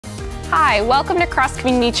Hi, welcome to Cross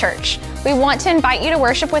Community Church. We want to invite you to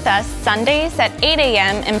worship with us Sundays at 8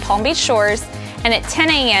 a.m. in Palm Beach Shores and at 10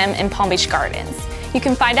 a.m. in Palm Beach Gardens. You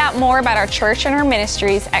can find out more about our church and our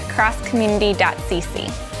ministries at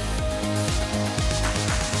crosscommunity.cc.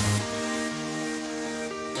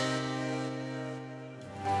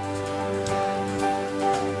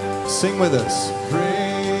 Sing with us.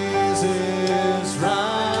 Praises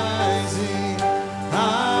rising,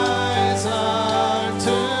 eyes are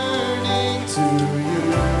turning to you.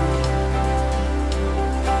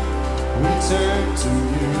 We turn to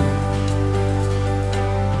you.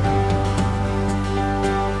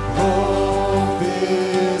 Hope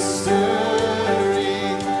is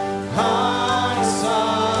stirring, hearts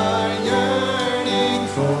are yearning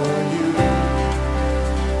for you.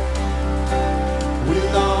 We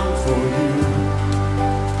long for you.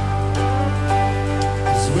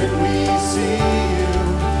 'Cause when we see you,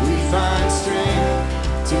 we find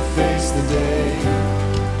strength to face the day.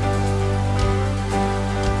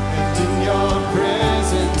 And in your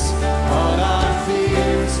presence, all our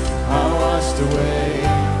fears are washed away.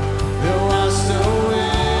 They're washed away.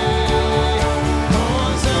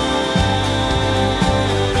 Hosanna,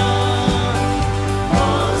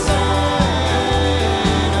 Hosanna.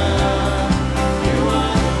 You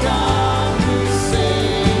are the God who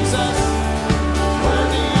saves us,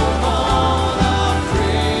 worthy of all our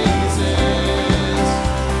praises.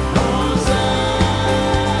 Hosanna,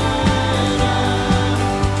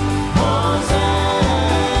 Hosanna.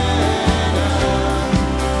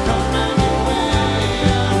 Come and your way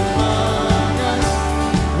among us.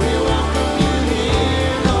 We welcome you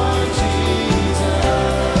here, Lord Jesus.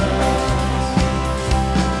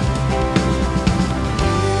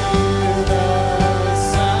 Hear the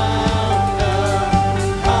sound of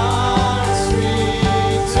hearts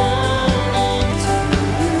returning to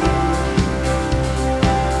you.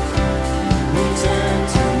 We turn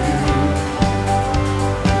to you.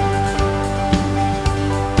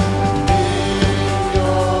 In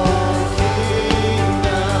your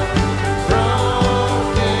kingdom,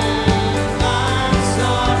 broken lives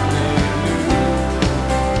are made new.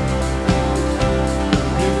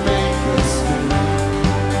 You make us new.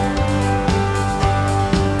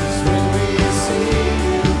 'Cause when we see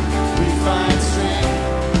you, we find strength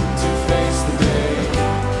to face the day.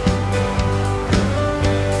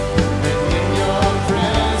 And in your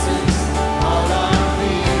presence, all our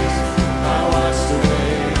fears are washed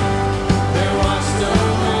away. They're washed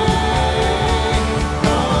away.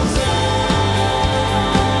 Hosanna,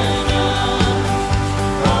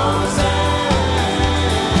 Hosanna.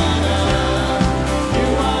 You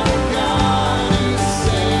are the God who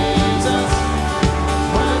saves us,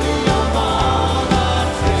 worthy of all our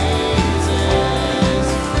praises.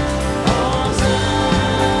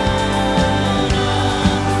 Hosanna,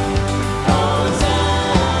 Hosanna.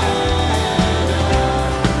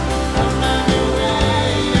 Come and your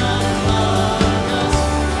way among us.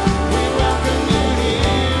 We welcome you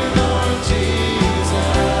here, Lord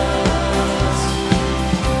Jesus.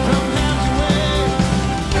 Come have your way.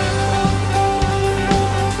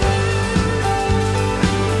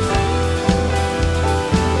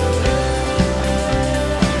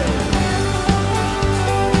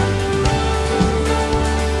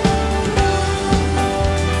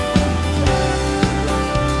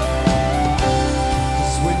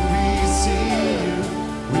 Cause when we see you,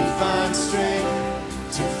 we find strength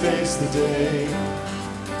to face the day.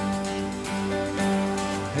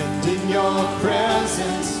 And in your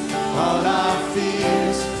presence, all our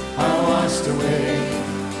fears are washed away.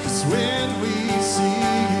 'Cause when we see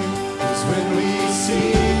you, 'cause when we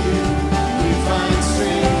see you, we find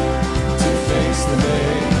strength to face the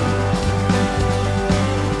day.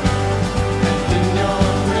 And in your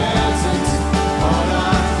presence, all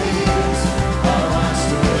our fears are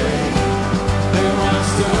washed away. They're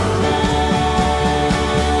washed away.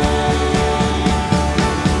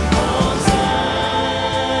 Hosanna,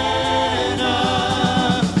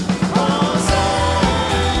 Hosanna.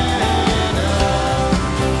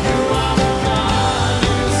 You are the God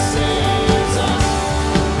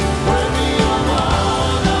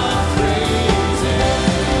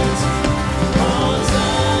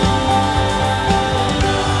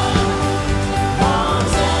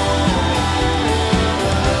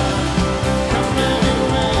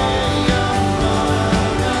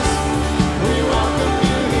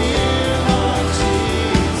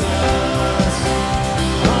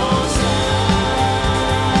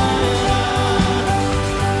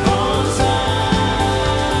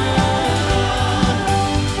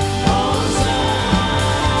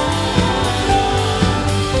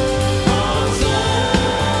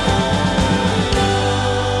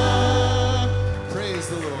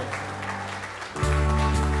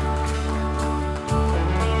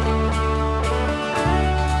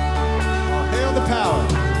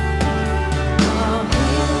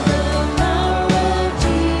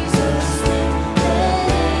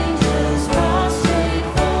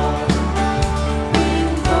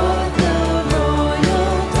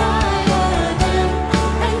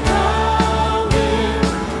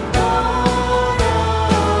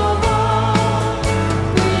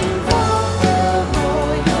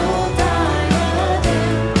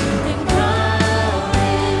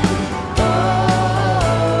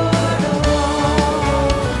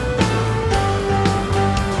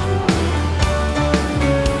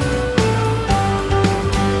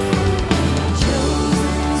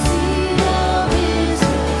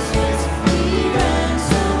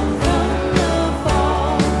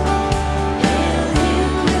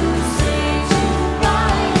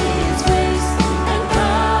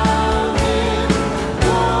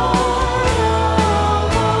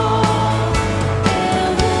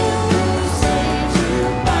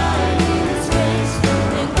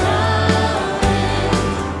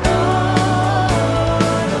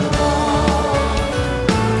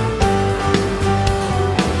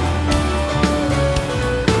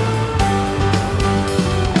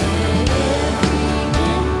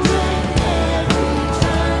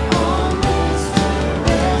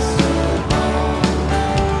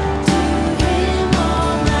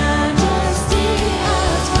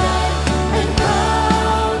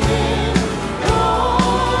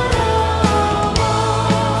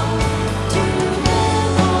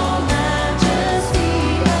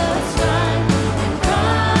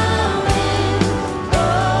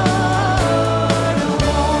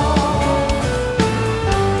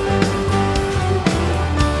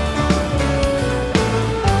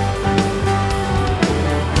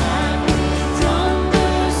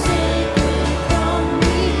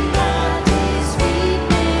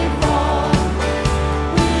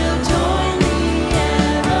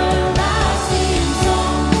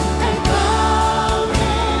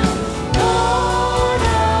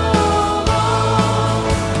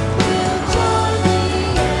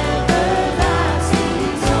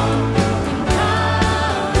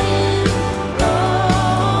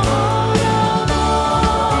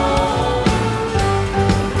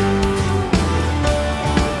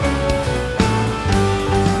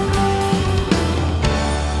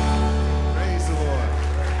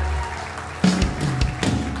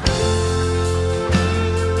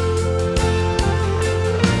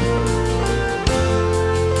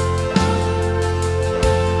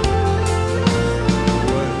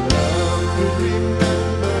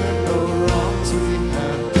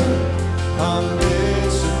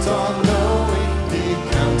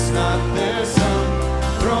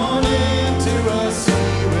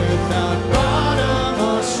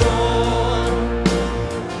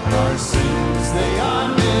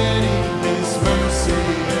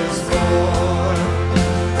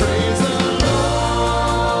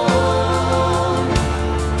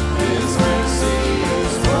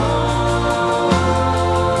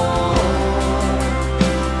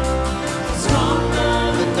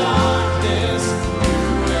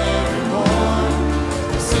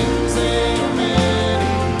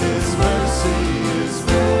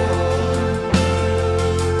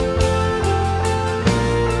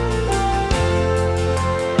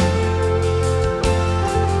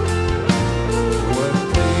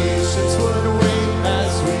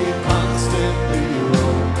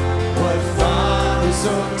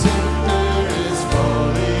so tender is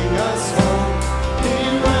calling us home. He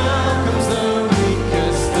welcomes the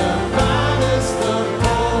weakest, the vilest, the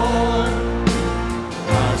poor.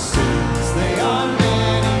 Our sins, they are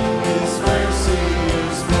many, His mercy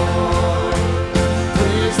is more.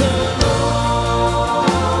 Praise the Lord,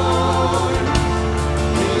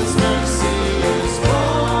 His mercy is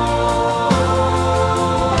more.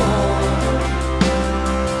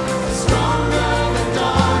 Stronger than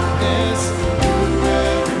darkness, new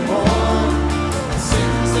every morn.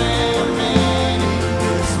 Sins, they are many,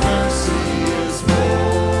 His mercy is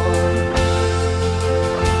more.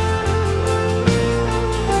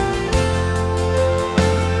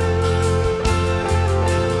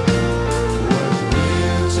 What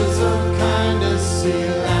riches of kindness He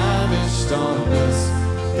lavished on us.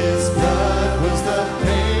 His blood was the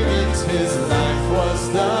payment, His life was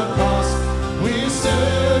the cost. We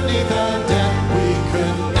stood neath a debt we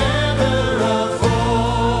could never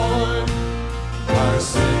afford. Our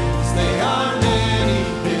sins, they are many,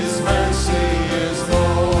 His mercy is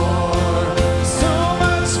more. So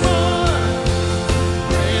much more.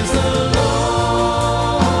 Praise the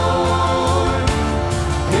Lord,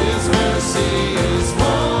 His mercy is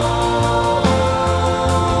more.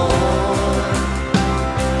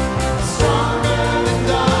 Stronger than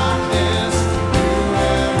darkness, new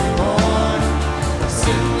every morn.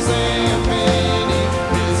 Sins, they are many,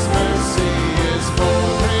 His mercy is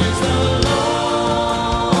more. Praise the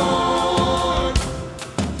Lord,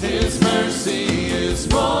 His mercy is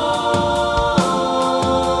more.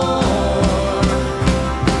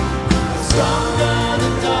 Stronger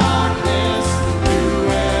than darkness, new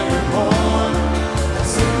every morn.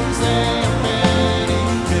 Sins, they are many,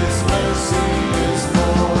 His mercy is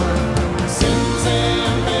more. Sins, they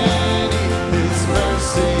are many, His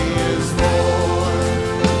mercy is more.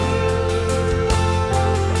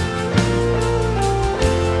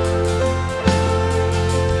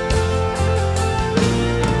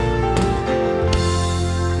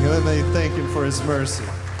 Let me thank Him for His mercy.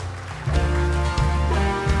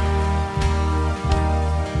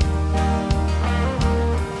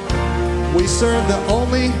 We serve the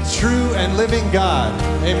only true and living God.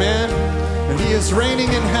 Amen. And He is reigning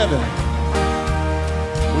in heaven.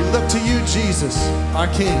 We look to you, Jesus, our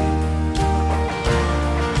King.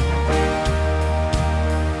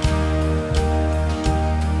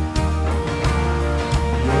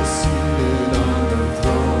 You're seated on the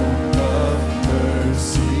throne of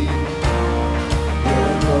mercy. Your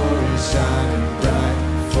glory shining bright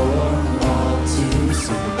for all to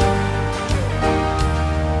see.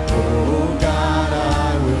 Oh God,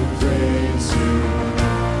 I will praise you.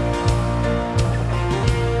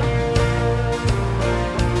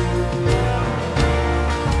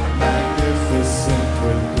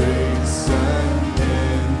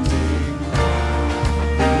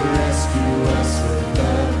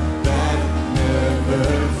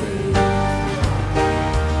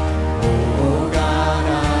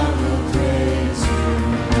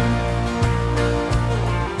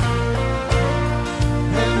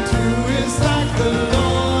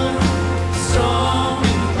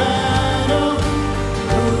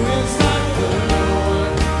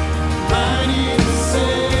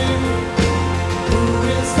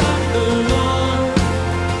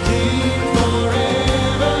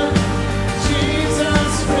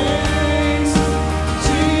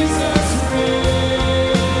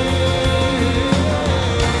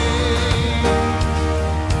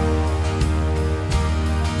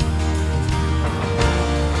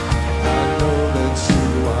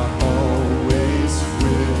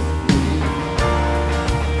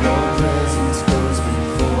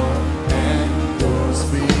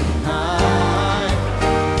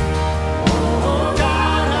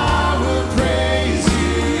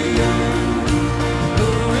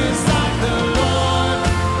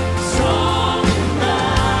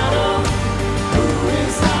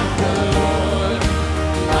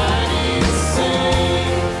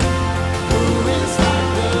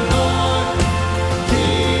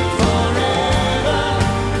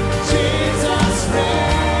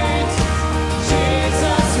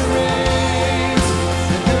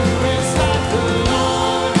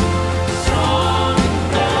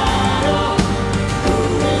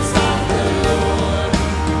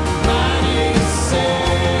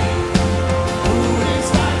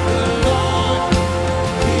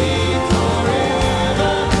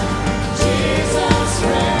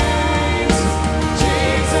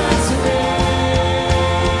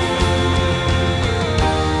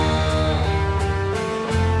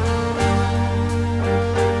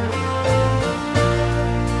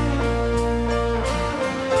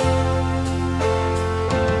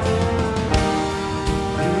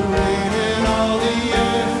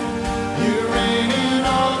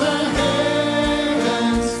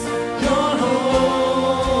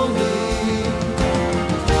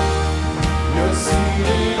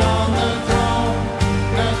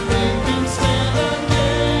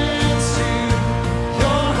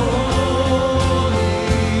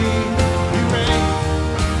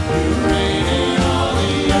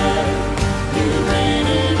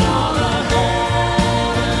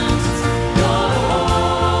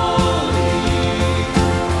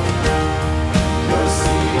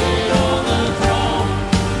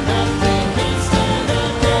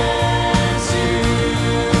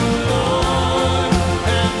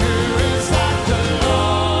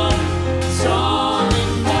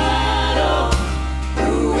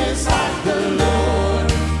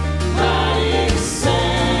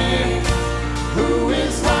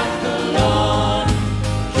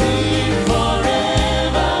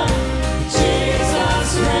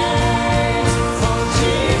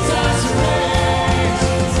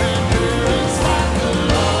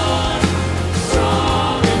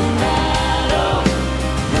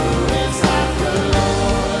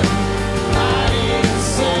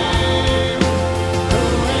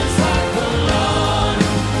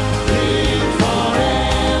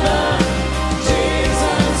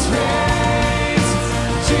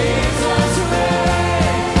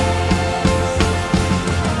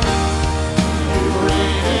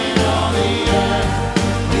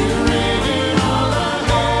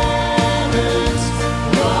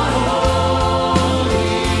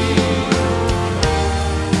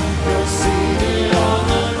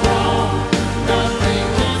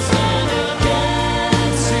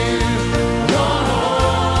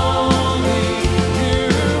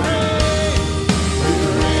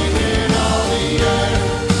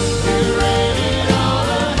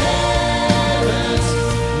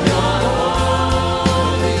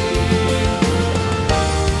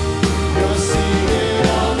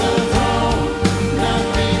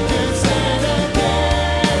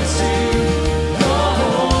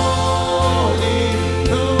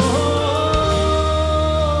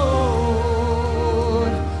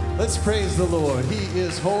 Let's praise the Lord. He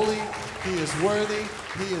is holy, He is worthy,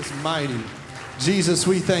 He is mighty. Jesus,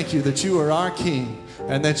 we thank you that you are our King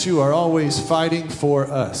and that you are always fighting for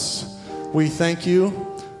us. We thank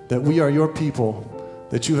you that we are your people,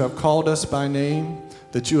 that you have called us by name,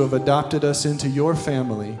 that you have adopted us into your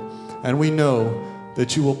family, and we know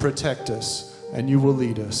that you will protect us and you will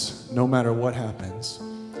lead us no matter what happens.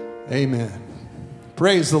 Amen.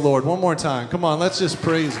 Praise the Lord. One more time. Come on, let's just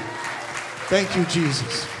praise him. Thank you,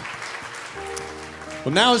 Jesus.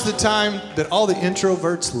 Well, now is the time that all the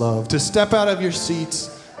introverts love, to step out of your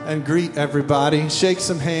seats and greet everybody, shake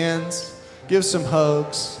some hands, give some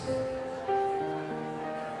hugs.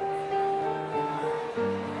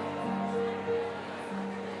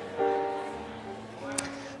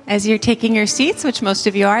 As you're taking your seats, which most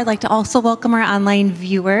of you are, I'd like to also welcome our online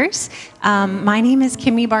viewers. My name is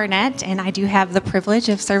Kimmy Barnett, and I do have the privilege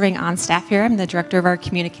of serving on staff here. I'm the director of our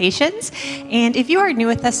communications. And if you are new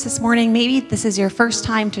with us this morning, maybe this is your first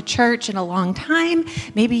time to church in a long time.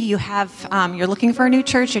 Maybe you have, you're looking for a new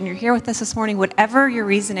church and you're here with us this morning. Whatever your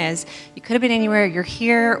reason is, you could have been anywhere. You're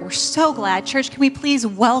here. We're so glad. Church, can we please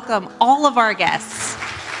welcome all of our guests?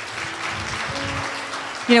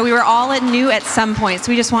 You know, we were all new at some point,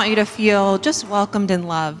 so we just want you to feel just welcomed and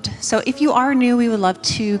loved. So if you are new, we would love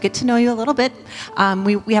to get to know you a little bit.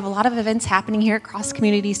 We have a lot of events happening here across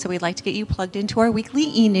community, so we'd like to get you plugged into our weekly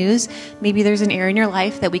e-news. Maybe there's an area in your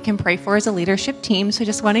life that we can pray for as a leadership team, so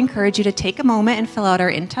just want to encourage you to take a moment and fill out our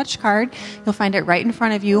In Touch card. You'll find it right in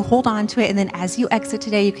front of you. Hold on to it, and then as you exit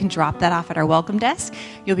today, you can drop that off at our welcome desk.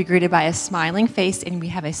 You'll be greeted by a smiling face, and we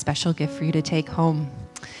have a special gift for you to take home.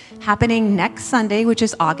 Happening next Sunday, which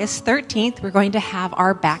is August 13th, we're going to have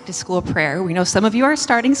our back to school prayer. We know some of you are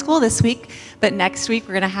starting school this week, but next week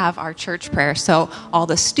we're going to have our church prayer. So all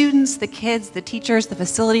the students, the kids, the teachers, the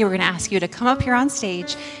facility, we're going to ask you to come up here on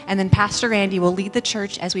stage, and then Pastor Randy will lead the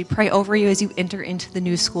church as we pray over you as you enter into the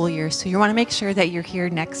new school year. So you want to make sure that you're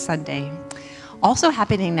here next Sunday. Also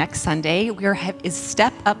happening next Sunday is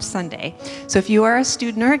Step Up Sunday. So if you are a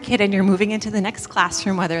student or a kid and you're moving into the next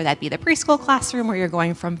classroom, whether that be the preschool classroom or you're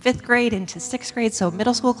going from 5th grade into 6th grade, so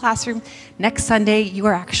middle school classroom, next Sunday you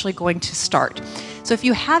are actually going to start. So if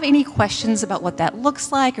you have any questions about what that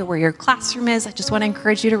looks like or where your classroom is, I just want to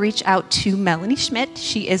encourage you to reach out to Melanie Schmidt.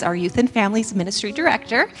 She is our Youth and Families Ministry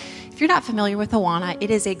Director. If you're not familiar with Awana, it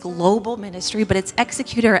is a global ministry, but it's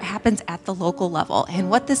executed, or it happens at the local level. And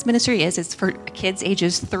what this ministry is for kids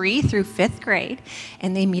ages 3 through 5th grade,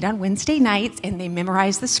 and they meet on Wednesday nights, and they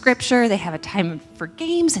memorize the scripture, they have a time for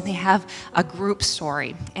games, and they have a group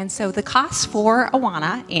story. And so the cost for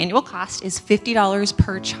Awana, annual cost, is $50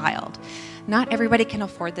 per child. Not everybody can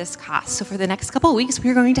afford this cost. So for the next couple of weeks,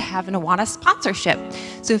 we're going to have an Awana sponsorship.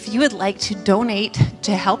 So if you would like to donate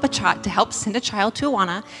to help send a child to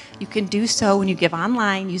Awana, you can do so when you give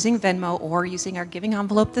online using Venmo or using our giving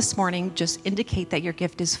envelope this morning. Just indicate that your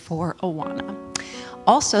gift is for Awana.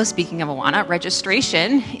 Also, speaking of Awana,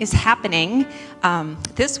 registration is happening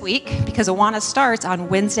this week because Awana starts on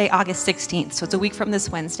Wednesday, August 16th. So it's a week from this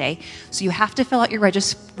Wednesday. So you have to fill out your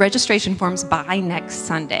registration forms by next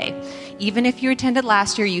Sunday. Even if you attended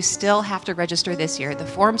last year, you still have to register this year. The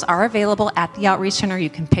forms are available at the Outreach Center.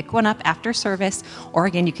 You can pick one up after service, or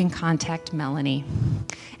again, you can contact Melanie.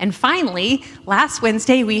 And finally, last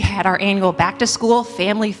Wednesday, we had our annual Back to School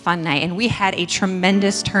Family Fun Night, and we had a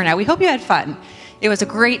tremendous turnout. We hope you had fun. It was a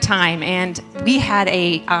great time, and we had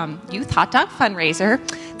a youth hot dog fundraiser.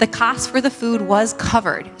 The cost for the food was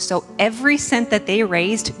covered, so every cent that they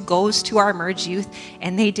raised goes to our Merge youth,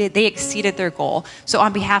 and they exceeded their goal. So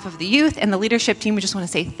on behalf of the youth and the leadership team, we just want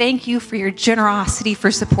to say thank you for your generosity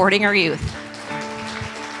for supporting our youth.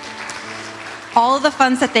 All of the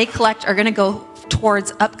funds that they collect are going to go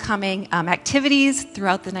towards upcoming activities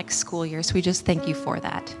throughout the next school year, so we just thank you for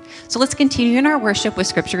that. So let's continue in our worship with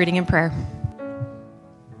scripture reading and prayer.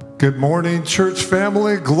 Good morning, church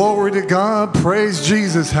family. Glory to God. Praise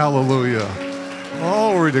Jesus. Hallelujah.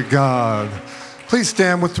 Glory to God. Please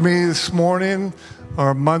stand with me this morning.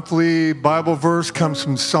 Our monthly Bible verse comes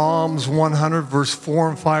from Psalms 100, verse 4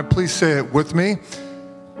 and 5. Please say it with me.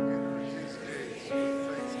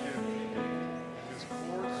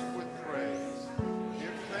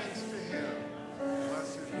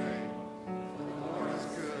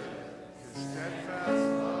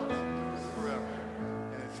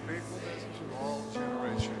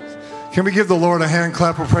 Can we give the Lord a hand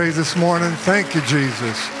clap of praise this morning? Thank you,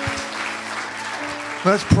 Jesus.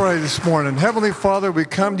 Let's pray this morning. Heavenly Father, we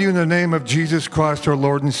come to you in the name of Jesus Christ, our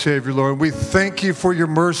Lord and Savior, Lord. We thank you for your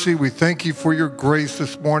mercy. We thank you for your grace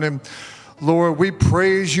this morning. Lord, we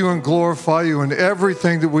praise you and glorify you in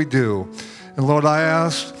everything that we do. And Lord, I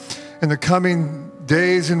ask in the coming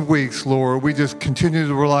days and weeks, Lord, we just continue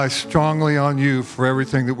to rely strongly on you for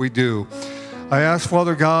everything that we do. I ask,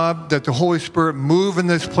 Father God, that the Holy Spirit move in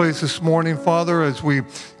this place this morning, Father, as we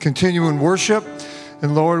continue in worship.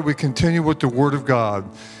 And Lord, we continue with the Word of God.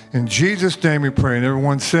 In Jesus' name we pray. And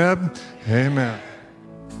everyone said, amen.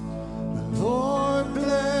 The Lord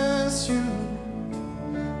bless you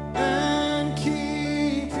and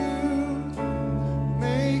keep you.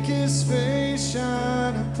 Make his face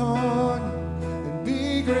shine upon you and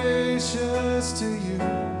be gracious to you.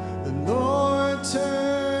 The Lord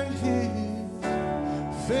turn his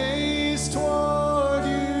face toward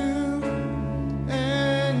you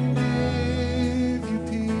and give you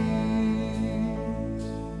peace.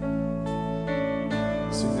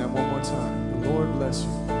 Sing that one more time. The Lord bless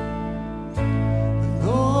you. The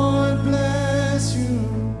Lord bless you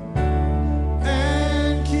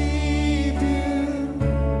and keep you.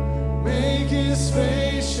 Make his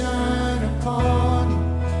face shine upon you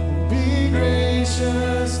and be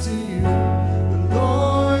gracious to you. The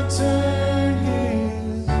Lord turn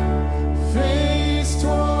his face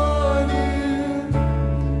toward you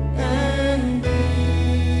and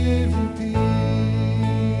give you peace.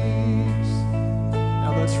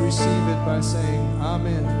 Now let's receive it by saying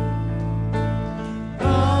amen.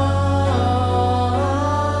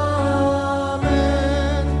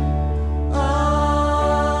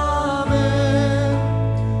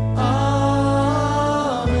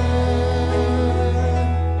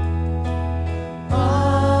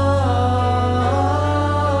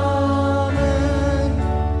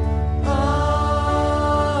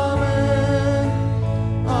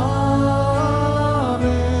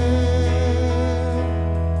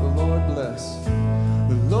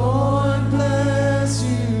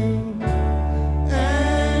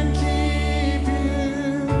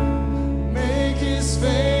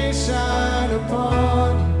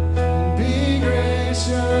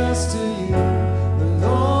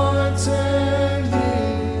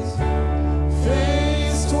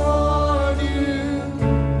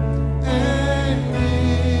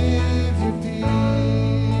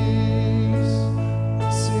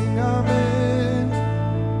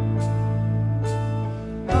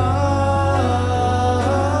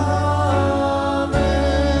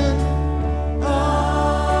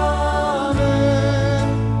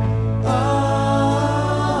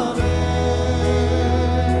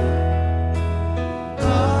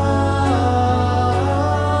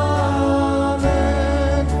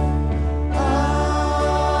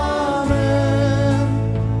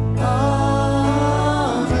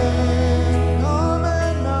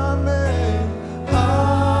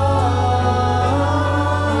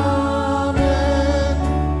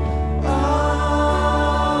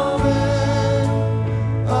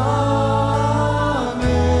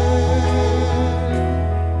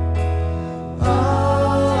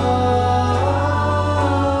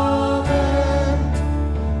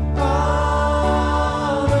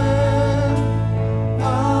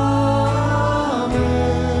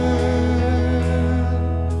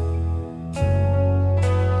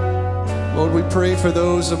 Pray for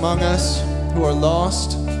those among us who are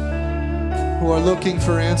lost, who are looking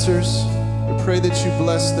for answers. We pray that you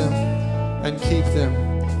bless them and keep them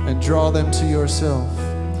and draw them to yourself.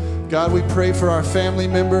 God, we pray for our family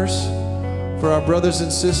members, for our brothers and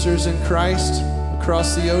sisters in Christ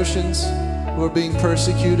across the oceans who are being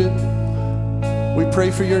persecuted. We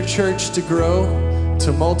pray for your church to grow,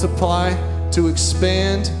 to multiply, to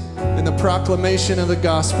expand in the proclamation of the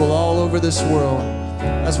gospel all over this world,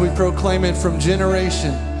 as we proclaim it from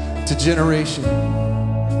generation to generation.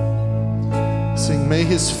 Sing, may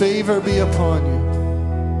his favor be upon you.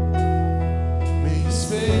 May his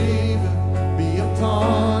favor be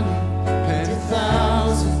upon you and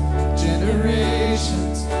 1,000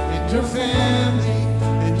 generations, and your family,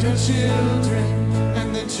 and your children,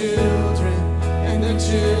 and the children, and the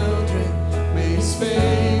children. May his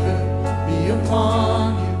favor be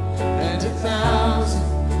upon you and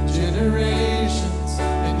 1,000 generations,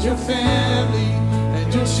 your family,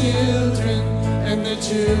 and your children, and the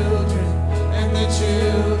children, and the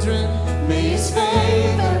children. May his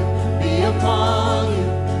favor be upon you,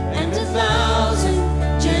 and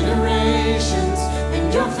 1,000 generations,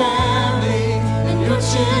 and your family, and your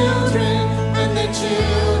children, and the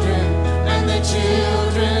children, and the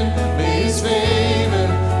children. May his favor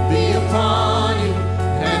be upon you,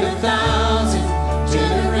 and 1,000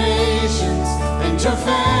 generations, and your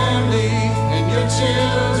family, your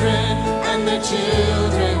children, and the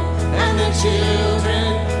children, and the children.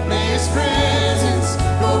 May his presence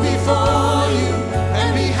go before you,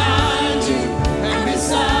 and behind you, and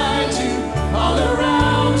beside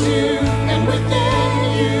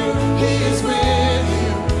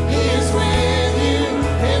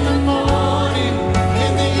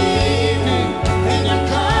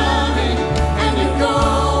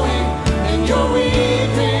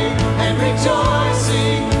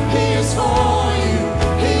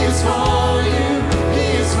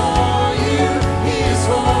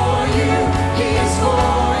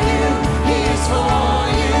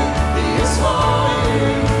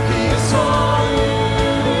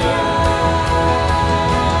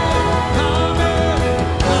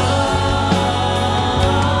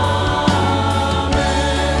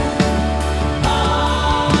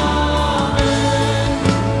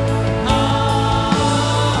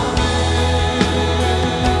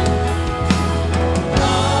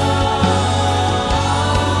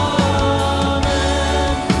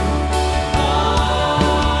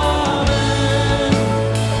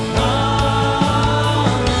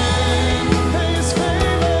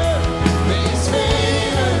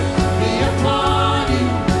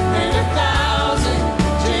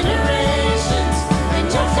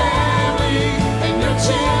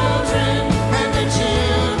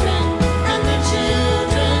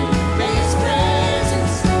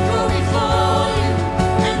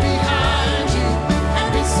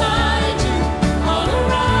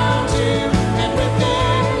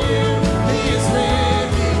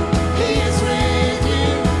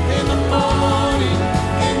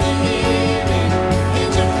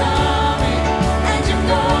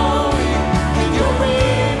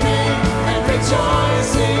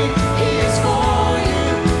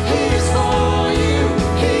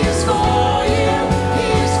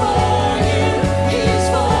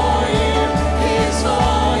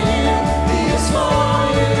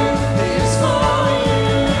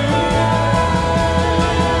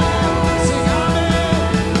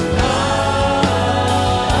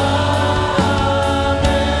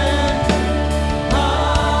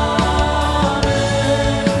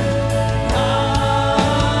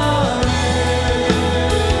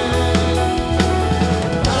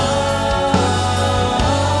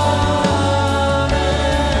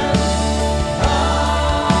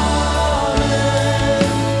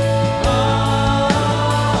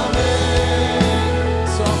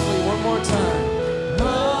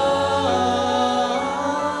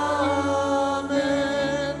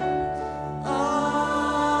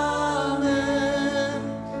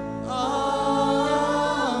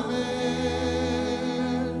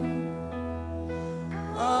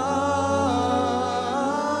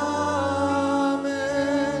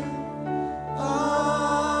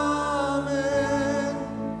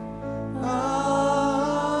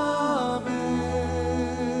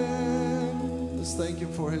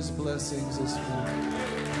Him for His blessings this morning.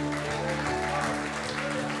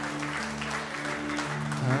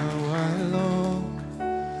 How I long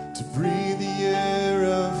to breathe the air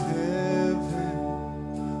of heaven,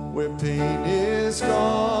 where pain is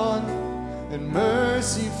gone and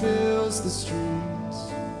mercy fills the streets,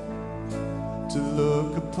 to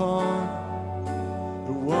look upon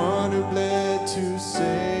the one who bled to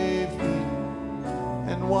save me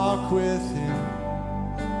and walk with Him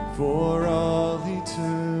for all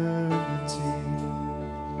eternity.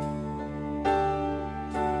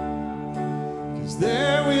 'Cause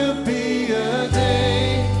there will be a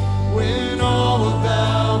day when all will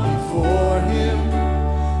bow before Him.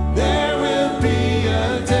 There will be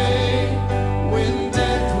a day when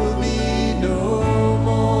death will be no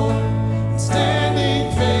more,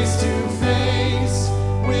 standing face to face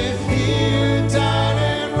with He who died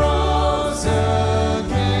and rose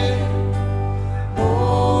again.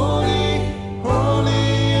 Holy,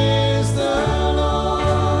 holy is the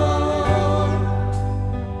Lord.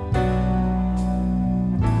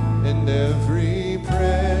 And every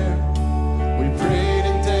prayer we prayed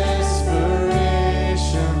in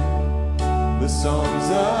desperation, the songs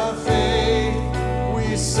of faith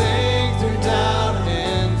we sang through doubt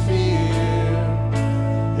and fear,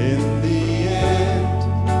 in the end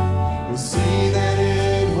we'll see that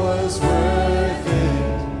it was worth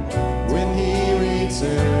it when He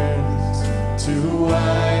returns to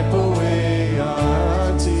wipe away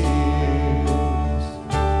our tears.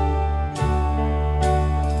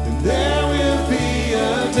 And there will be a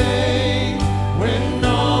day when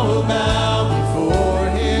all will bow before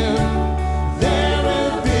Him. There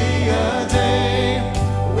will be a day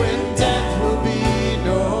when death will be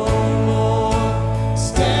no more,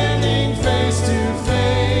 standing face to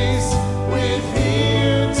face with He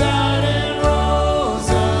who died and rose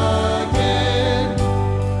again.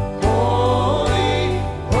 Holy,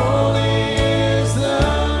 holy is the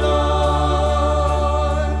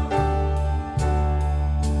Lord.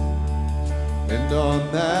 And on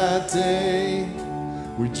that day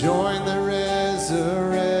we join the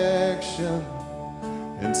resurrection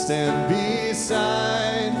and stand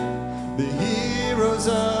beside the heroes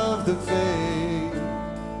of the faith,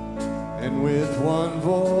 and with one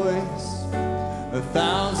voice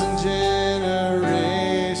 1,000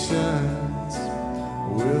 generations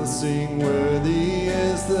will sing, worthy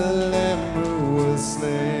is the Lamb who was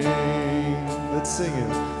slain. Let's sing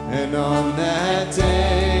it. And on that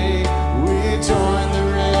day we join the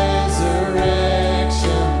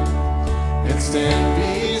resurrection and stand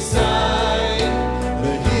beside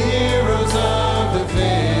the heroes of the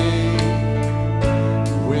faith,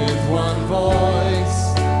 with one voice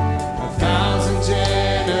 1,000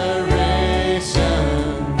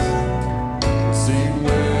 generations sing,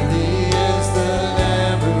 worthy is the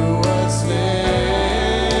Lamb who was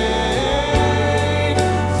slain.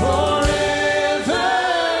 Forever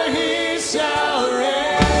He shall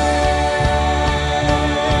reign.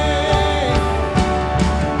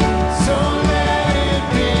 So let it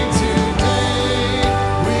be today.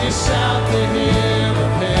 We shout the hymn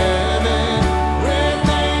of heaven with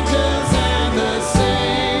angels and the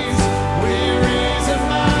saints. We raise a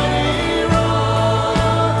mighty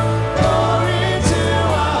roar. Glory to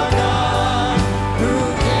our God, who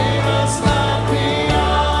gave us life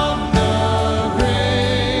beyond the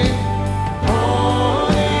grave.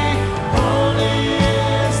 Holy, holy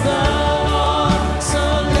is the Lord. So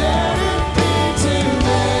let it be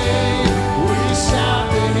today. We shout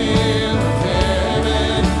the hymn of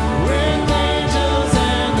heaven with angels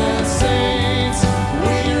and the saints.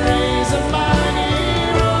 We raise a mighty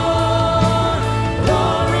roar.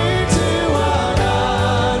 Glory to our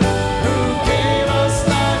God, who gave us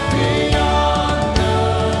life beyond the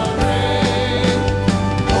grave.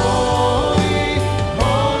 Holy,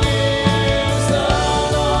 holy is the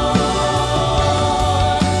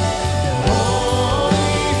Lord.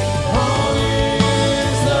 Holy, holy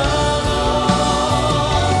is the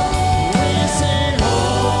Lord. We sing,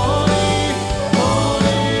 holy,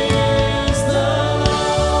 holy is the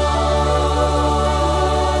Lord.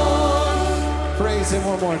 Praise Him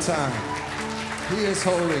one more time. He is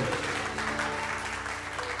holy.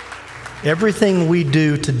 Everything we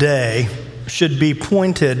do today should be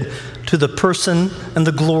pointed to the person and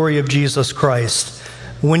the glory of Jesus Christ.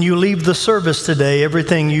 When you leave the service today,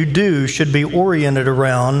 everything you do should be oriented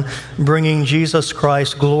around bringing Jesus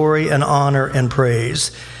Christ glory and honor and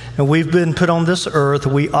praise. And we've been put on this earth.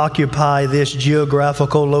 We occupy this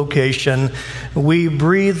geographical location. We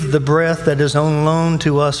breathe the breath that is on loan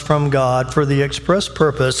to us from God for the express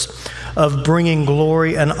purpose of bringing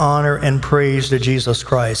glory and honor and praise to Jesus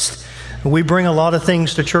Christ. We bring a lot of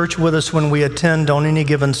things to church with us when we attend on any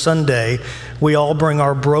given Sunday. We all bring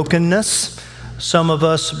our brokenness. Some of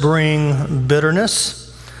us bring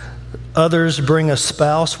bitterness. Others bring a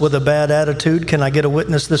spouse with a bad attitude. Can I get a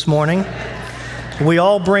witness this morning? We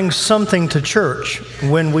all bring something to church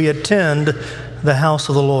when we attend the house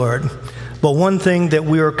of the Lord. But one thing that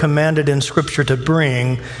we are commanded in Scripture to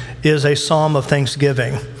bring is a psalm of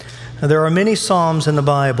thanksgiving. There are many psalms in the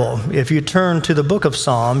Bible. If you turn to the book of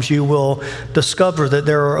Psalms, you will discover that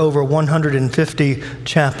there are over 150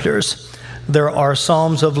 chapters. There are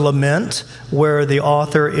psalms of lament, where the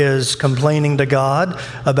author is complaining to God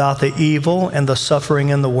about the evil and the suffering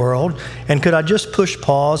in the world. And could I just push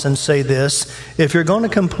pause and say this? If you're going to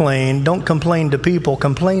complain, don't complain to people,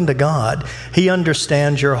 complain to God. He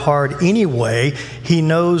understands your heart anyway. He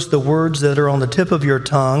knows the words that are on the tip of your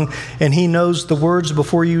tongue, and He knows the words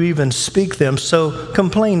before you even speak them. So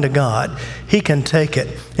complain to God. He can take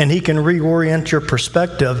it, and He can reorient your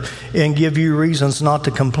perspective and give you reasons not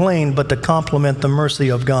to complain, but to compliment the mercy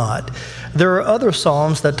of God. There are other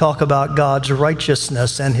psalms that talk about God's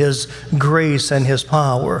righteousness and His grace and His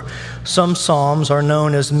power. Some psalms are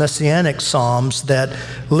known as messianic psalms that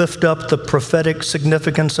lift up the prophetic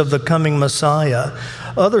significance of the coming Messiah.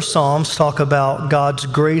 Other psalms talk about God's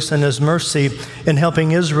grace and His mercy in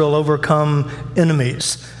helping Israel overcome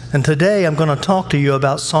enemies. And today I'm going to talk to you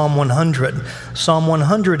about Psalm 100. Psalm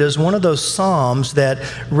 100 is one of those psalms that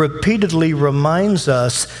repeatedly reminds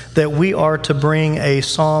us that we are to bring a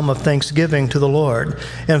psalm of thanksgiving to the Lord.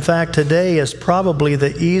 In fact, today is probably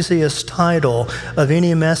the easiest title of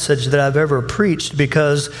any message that I've ever preached,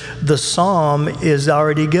 because the psalm is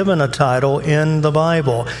already given a title in the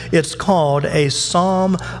Bible. It's called a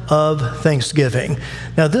Psalm of Thanksgiving.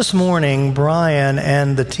 Now, this morning, Bryan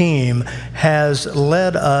and the team has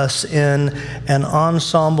led us in an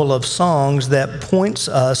ensemble of songs that points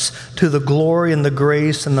us to the glory and the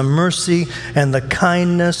grace and the mercy and the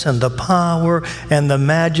kindness and the power and the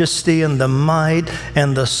majesty and the might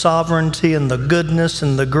and the sovereignty and the goodness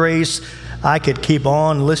and the grace. I could keep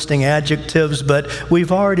on listing adjectives, but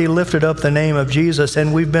we've already lifted up the name of Jesus,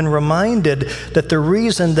 and we've been reminded that the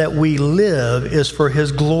reason that we live is for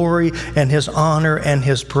His glory and His honor and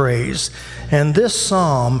His praise. And this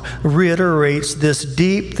psalm reiterates this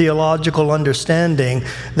deep theological understanding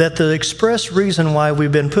that the express reason why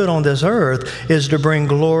we've been put on this earth is to bring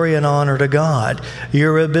glory and honor to God.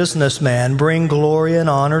 You're a businessman. Bring glory and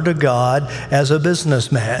honor to God as a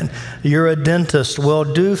businessman. You're a dentist. Well,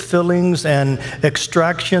 do fillings and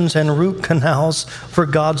extractions and root canals for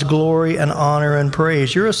God's glory and honor and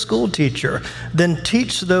praise. You're a school teacher. Then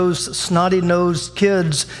teach those snotty-nosed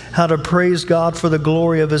kids how to praise God for the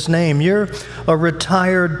glory of His name. You're a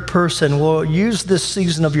retired person. Well, use this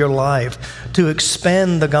season of your life to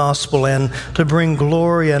expand the gospel and to bring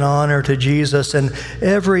glory and honor to Jesus in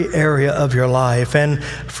every area of your life. And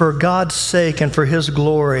for God's sake and for His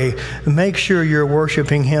glory, make sure you're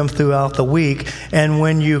worshiping Him throughout the week. And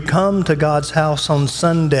when you come to God's house on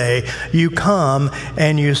Sunday, you come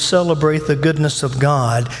and you celebrate the goodness of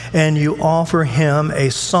God, and you offer Him a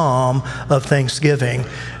psalm of thanksgiving.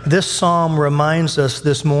 This psalm reminds us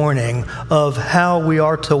this morning of how we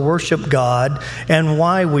are to worship God and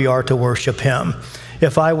why we are to worship Him.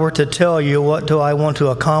 If I were to tell you what do I want to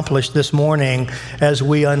accomplish this morning as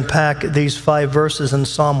we unpack these 5 verses in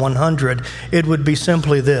Psalm 100, it would be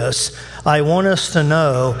simply this. I want us to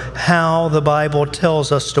know how the Bible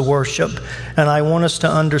tells us to worship, and I want us to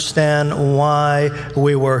understand why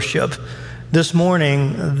we worship. This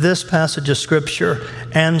morning, this passage of Scripture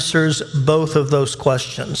answers both of those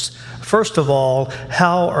questions. First of all,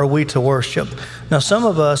 how are we to worship? Now, some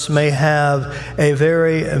of us may have a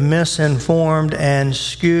very misinformed and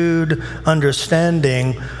skewed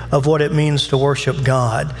understanding of what it means to worship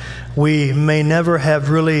God. We may never have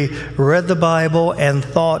really read the Bible and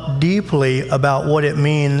thought deeply about what it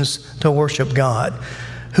means to worship God.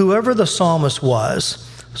 Whoever the psalmist was,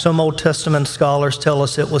 some Old Testament scholars tell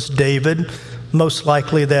us it was David. Most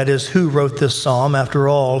likely that is who wrote this psalm. After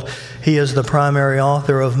all, he is the primary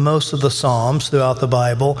author of most of the psalms throughout the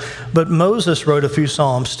Bible. But Moses wrote a few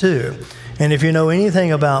psalms too. And if you know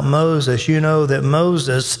anything about Moses, you know that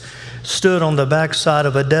Moses stood on the backside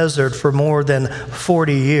of a desert for more than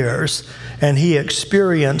 40 years. And he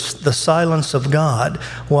experienced the silence of God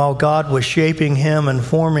while God was shaping him and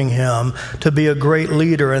forming him to be a great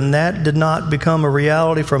leader. And that did not become a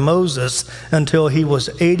reality for Moses until he was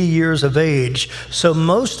 80 years of age. So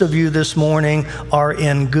most of you this morning are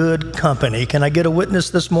in good company. Can I get a witness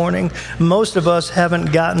this morning? Most of us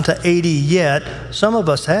haven't gotten to 80 yet. Some of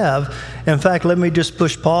us have. In fact, let me just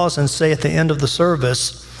push pause and say at the end of the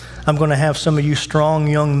service, I'm going to have some of you strong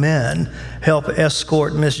young men help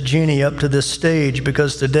escort Miss Jeannie up to this stage,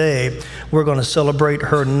 because today we're going to celebrate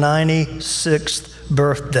her 96th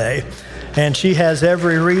birthday. And she has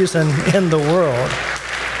every reason in the world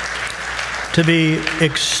to be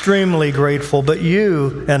extremely grateful. But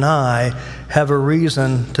you and I have a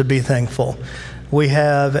reason to be thankful. We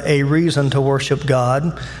have a reason to worship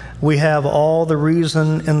God. We have all the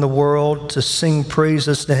reason in the world to sing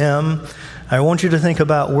praises to Him. I want you to think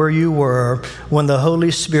about where you were when the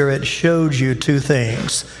Holy Spirit showed you two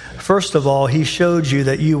things. First of all, He showed you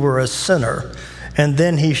that you were a sinner, and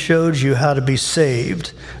then He showed you how to be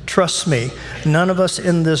saved. Trust me, none of us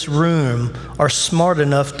in this room are smart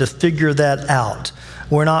enough to figure that out.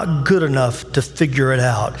 We're not good enough to figure it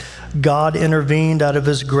out. God intervened out of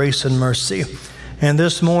His grace and mercy. And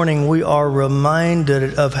this morning we are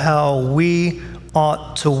reminded of how we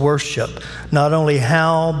ought to worship. Not only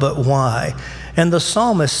how, but why. And the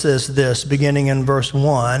psalmist says this, beginning in verse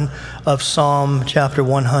 1 of Psalm chapter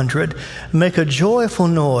 100. Make a joyful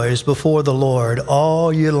noise before the Lord,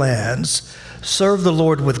 all ye lands. Serve the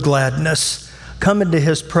Lord with gladness. Come into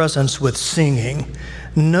His presence with singing.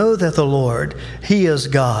 Know that the Lord, He is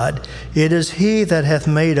God. It is He that hath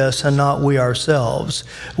made us, and not we ourselves.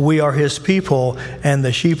 We are His people, and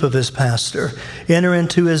the sheep of His pasture. Enter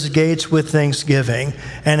into His gates with thanksgiving,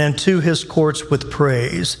 and into His courts with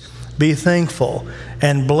praise. Be thankful,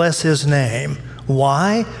 and bless His name.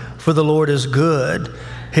 Why? For the Lord is good.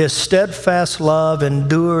 His steadfast love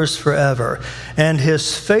endures forever, and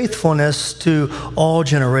His faithfulness to all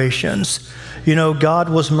generations. You know, God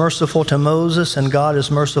was merciful to Moses, and God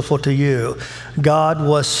is merciful to you. God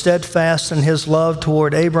was steadfast in His love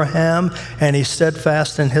toward Abraham, and He's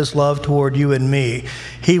steadfast in His love toward you and me.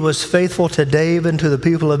 He was faithful to David and to the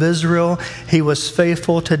people of Israel. He was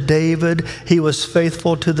faithful to David. He was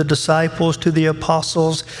faithful to the disciples, to the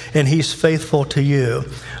apostles, and He's faithful to you.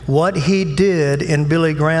 What He did in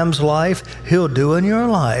Billy Graham's life, He'll do in your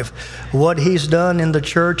life. What He's done in the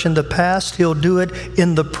church in the past, He'll do it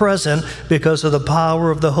in the present, because of the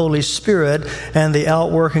power of the Holy Spirit and the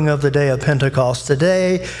outworking of the day of Pentecost.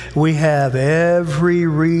 Today, we have every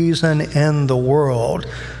reason in the world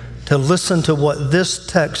to listen to what this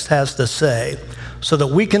text has to say, so that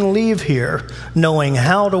we can leave here knowing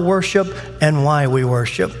how to worship and why we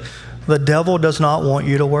worship. The devil does not want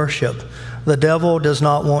you to worship. The devil does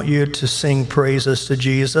not want you to sing praises to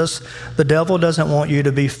Jesus. The devil doesn't want you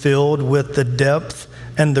to be filled with the depth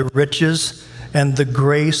and the riches and the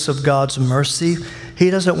grace of God's mercy. He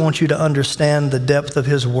doesn't want you to understand the depth of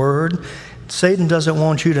His word. Satan doesn't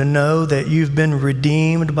want you to know that you've been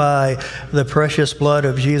redeemed by the precious blood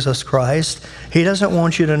of Jesus Christ. He doesn't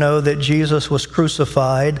want you to know that Jesus was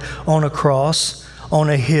crucified on a cross, on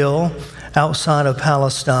a hill, outside of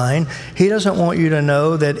Palestine. He doesn't want you to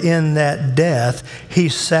know that in that death, He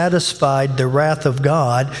satisfied the wrath of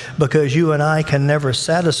God, because you and I can never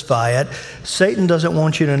satisfy it. Satan doesn't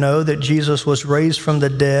want you to know that Jesus was raised from the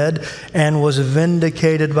dead and was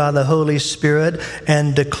vindicated by the Holy Spirit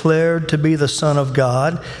and declared to be the Son of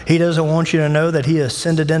God. He doesn't want you to know that He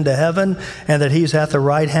ascended into heaven and that He's at the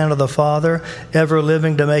right hand of the Father, ever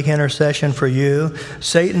living to make intercession for you.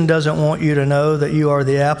 Satan doesn't want you to know that you are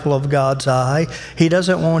the apple of God's eye. He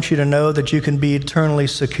doesn't want you to know that you can be eternally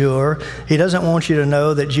secure. He doesn't want you to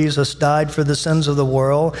know that Jesus died for the sins of the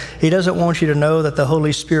world. He doesn't want you to know that the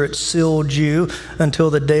Holy Spirit sealed you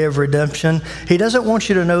until the day of redemption. He doesn't want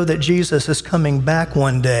you to know that Jesus is coming back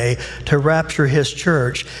one day to rapture His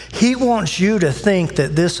church. He wants you to think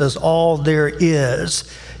that this is all there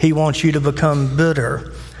is. He wants you to become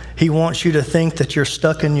bitter. He wants you to think that you're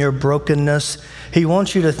stuck in your brokenness. He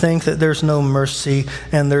wants you to think that there's no mercy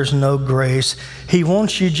and there's no grace. He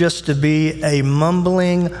wants you just to be a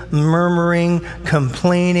mumbling, murmuring,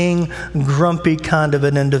 complaining, grumpy kind of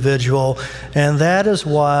an individual. And that is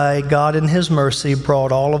why God in His mercy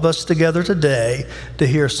brought all of us together today to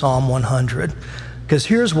hear Psalm 100. Because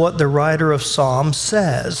here's what the writer of Psalms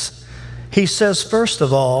says. He says, first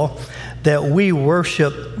of all, that we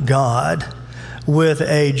worship God with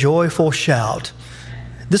a joyful shout.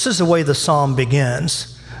 This is the way the psalm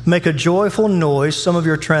begins. Make a joyful noise. Some of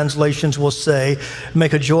your translations will say,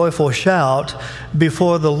 make a joyful shout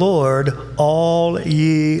before the Lord, all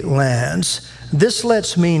ye lands. This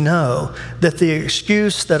lets me know that the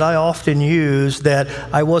excuse that I often use, that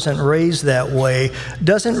I wasn't raised that way,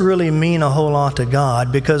 doesn't really mean a whole lot to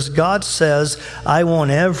God, because God says, I want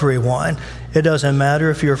everyone. It doesn't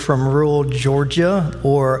matter if you're from rural Georgia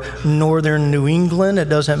or northern New England. It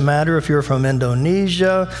doesn't matter if you're from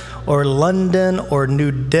Indonesia or London or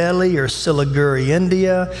New Delhi or Siliguri,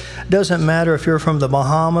 India. It doesn't matter if you're from the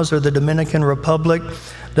Bahamas or the Dominican Republic.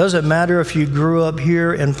 Doesn't matter if you grew up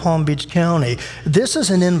here in Palm Beach County. This is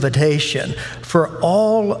an invitation for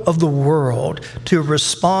all of the world to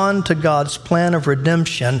respond to God's plan of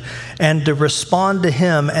redemption and to respond to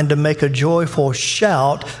Him and to make a joyful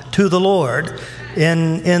shout to the Lord.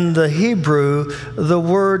 In the Hebrew, the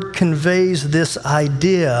word conveys this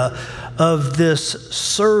idea of this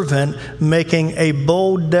servant making a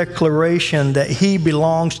bold declaration that he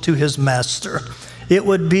belongs to his master. It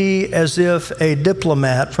would be as if a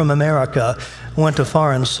diplomat from America went to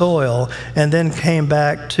foreign soil and then came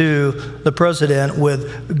back to the president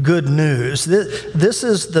with good news. This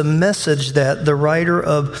is the message that the writer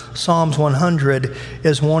of Psalms 100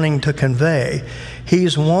 is wanting to convey.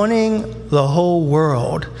 He's wanting the whole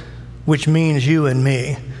world, which means you and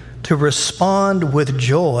me, to respond with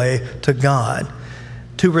joy to God,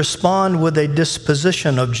 to respond with a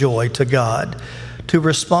disposition of joy to God, to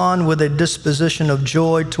respond with a disposition of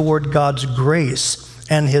joy toward God's grace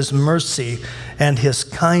and His mercy and His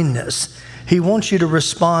kindness. He wants you to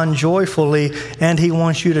respond joyfully, and He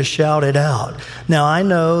wants you to shout it out. Now, I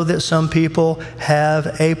know that some people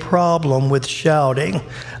have a problem with shouting.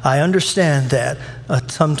 I understand that.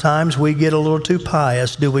 Sometimes we get a little too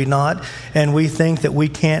pious, do we not? And we think that we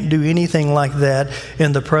can't do anything like that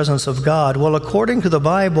in the presence of God. Well, according to the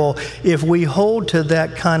Bible, if we hold to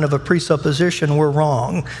that kind of a presupposition, we're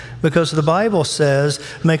wrong. Because the Bible says,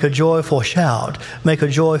 make a joyful shout, make a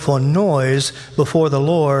joyful noise before the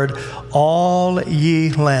Lord, all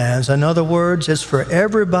ye lands. In other words, it's for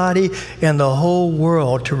everybody in the whole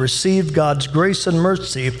world to receive God's grace and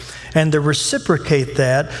mercy and to reciprocate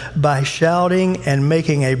that by shouting and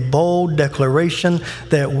making a bold declaration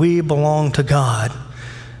that we belong to God.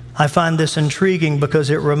 I find this intriguing because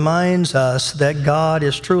it reminds us that God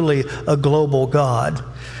is truly a global God.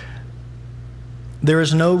 There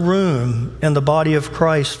is no room in the body of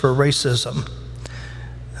Christ for racism.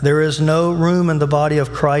 There is no room in the body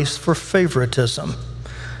of Christ for favoritism.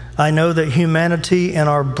 I know that humanity in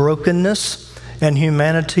our brokenness and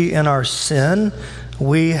humanity in our sin,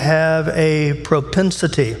 we have a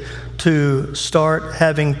propensity to start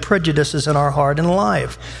having prejudices in our heart and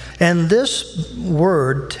life. And this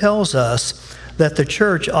word tells us that the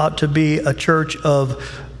church ought to be a church of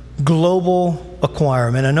global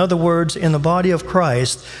acquirement. In other words, in the body of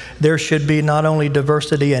Christ, there should be not only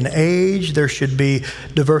diversity in age, there should be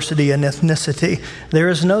diversity in ethnicity. There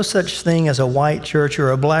is no such thing as a white church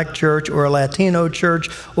or a black church or a Latino church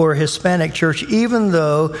or a Hispanic church, even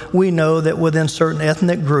though we know that within certain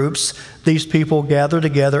ethnic groups, these people gather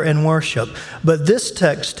together and worship. But this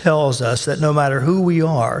text tells us that no matter who we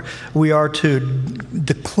are to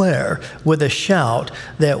declare with a shout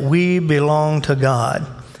that we belong to God.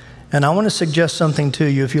 And I want to suggest something to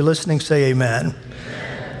you. If you're listening, say amen.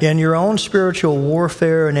 Amen. In your own spiritual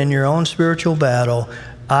warfare and in your own spiritual battle,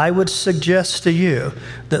 I would suggest to you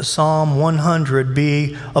that Psalm 100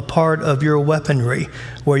 be a part of your weaponry,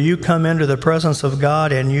 where you come into the presence of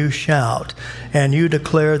God and you shout and you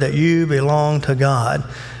declare that you belong to God.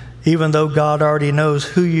 Even though God already knows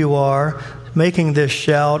who you are, making this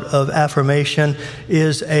shout of affirmation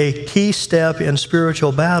is a key step in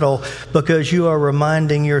spiritual battle, because you are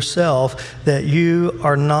reminding yourself that you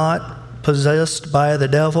are not possessed by the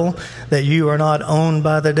devil, that you are not owned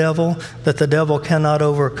by the devil, that the devil cannot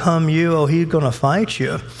overcome you. Oh, he's going to fight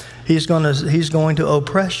you. He's going to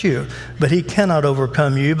oppress you, but he cannot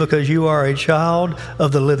overcome you because you are a child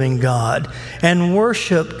of the living God. And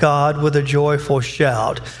worship God with a joyful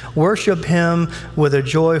shout. Worship Him with a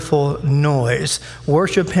joyful noise.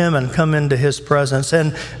 Worship Him and come into His presence.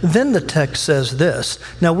 And then the text says this.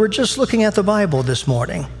 Now, we're just looking at the Bible this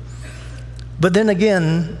morning. But then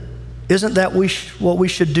again, isn't that what we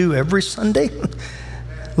should do every Sunday?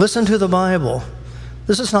 Listen to the Bible.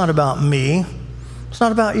 This is not about me. It's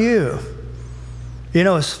not about you. You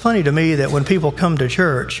know, it's funny to me that when people come to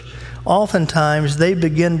church, oftentimes they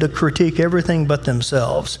begin to critique everything but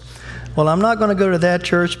themselves. Well, I'm not going to go to that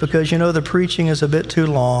church because, you know, the preaching is a bit too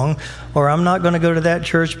long, or I'm not going to go to that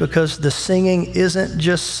church because the singing isn't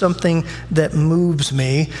just something that moves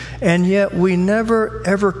me, and yet we never,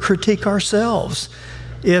 ever critique ourselves.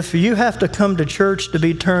 If you have to come to church to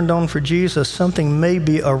be turned on for Jesus, something may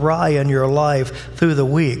be awry in your life through the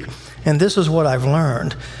week. And this is what I've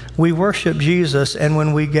learned. We worship Jesus, and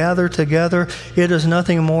when we gather together, it is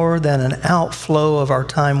nothing more than an outflow of our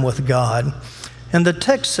time with God. And the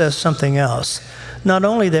text says something else. Not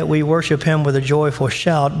only that we worship Him with a joyful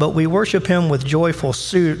shout, but we worship Him with joyful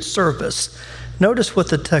service. Notice what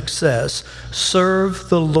the text says. Serve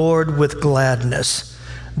the Lord with gladness.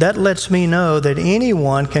 That lets me know that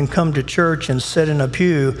anyone can come to church and sit in a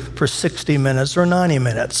pew for 60 minutes or 90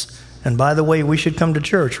 minutes. And by the way, we should come to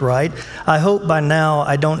church, right? I hope by now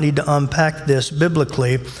I don't need to unpack this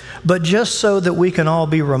biblically, but just so that we can all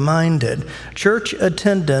be reminded, church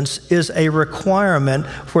attendance is a requirement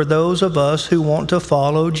for those of us who want to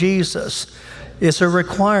follow Jesus. It's a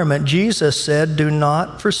requirement. Jesus said, do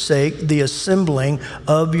not forsake the assembling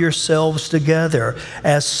of yourselves together,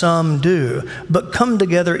 as some do, but come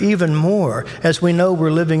together even more, as we know we're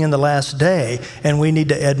living in the last day, and we need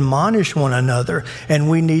to admonish one another, and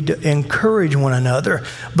we need to encourage one another.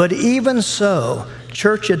 But even so,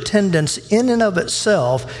 church attendance in and of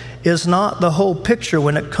itself is not the whole picture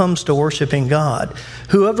when it comes to worshiping God.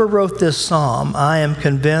 Whoever wrote this psalm, I am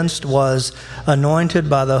convinced, was anointed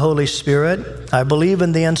by the Holy Spirit. I believe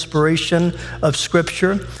in the inspiration of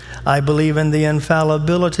Scripture. I believe in the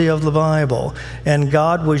infallibility of the Bible. And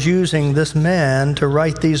God was using this man to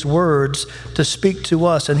write these words to speak to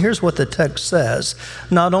us. And here's what the text says.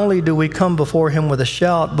 Not only do we come before him with a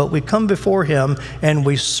shout, but we come before him and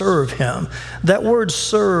we serve him. That word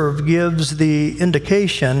serve gives the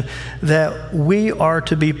indication that we are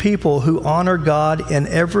to be people who honor God in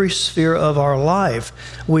every sphere of our life.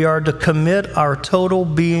 We are to commit our total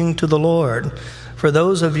being to the Lord. For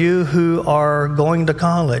those of you who are going to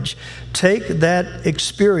college, take that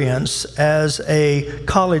experience as a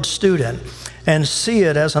college student and see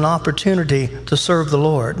it as an opportunity to serve the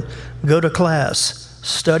Lord. Go to class,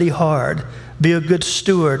 study hard, be a good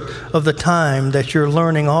steward of the time that you're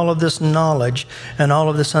learning all of this knowledge and all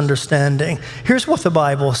of this understanding. Here's what the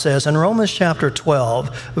Bible says in Romans chapter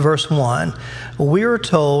 12, verse 1. We are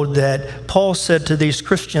told that Paul said to these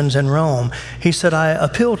Christians in Rome, he said, I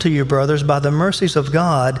appeal to you, brothers, by the mercies of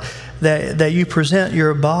God, that you present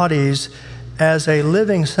your bodies as a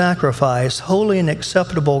living sacrifice, holy and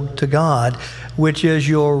acceptable to God, which is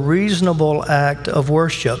your reasonable act of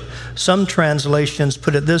worship. Some translations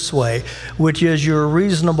put it this way, which is your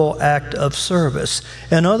reasonable act of service.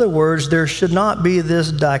 In other words, there should not be this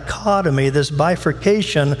dichotomy, this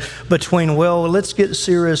bifurcation between, well, let's get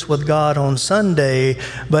serious with God on Sunday,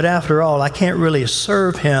 but after all, I can't really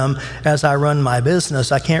serve him as I run my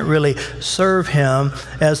business. I can't really serve him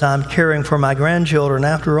as I'm caring for my grandchildren.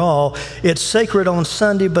 After all, it's sacred on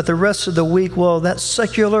Sunday, but the rest of the week, well, that's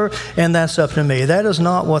secular and that's up to me. That is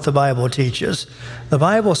not what the Bible teaches. The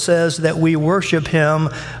Bible says that we worship him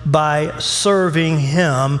by serving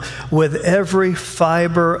him with every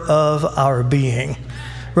fiber of our being.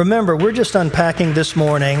 Remember, we're just unpacking this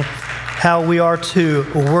morning how we are to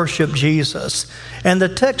worship Jesus. And the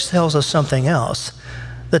text tells us something else.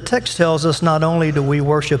 The text tells us not only do we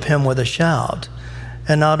worship him with a shout,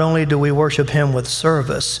 and not only do we worship him with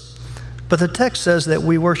service, but the text says that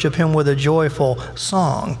we worship him with a joyful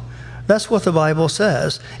song. That's what the Bible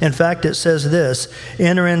says. In fact, it says this,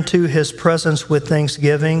 enter into his presence with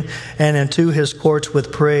thanksgiving and into his courts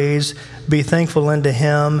with praise. Be thankful unto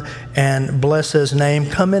him and bless his name.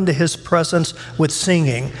 Come into his presence with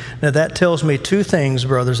singing. Now that tells me two things,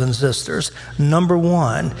 brothers and sisters. Number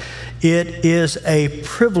one, it is a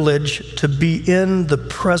privilege to be in the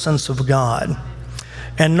presence of God.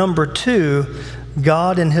 And number two,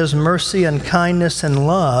 God in his mercy and kindness and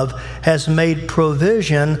love has made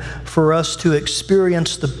provision for us to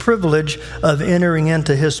experience the privilege of entering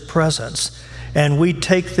into his presence. And we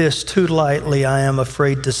take this too lightly, I am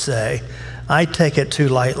afraid to say. I take it too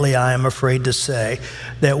lightly, I am afraid to say,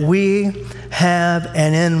 that we have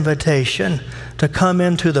an invitation to come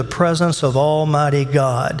into the presence of Almighty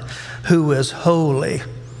God, who is holy,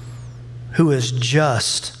 who is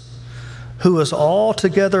just, who is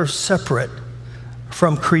altogether separate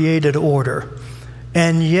from created order.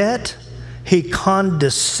 And yet he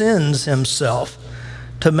condescends himself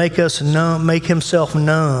to make himself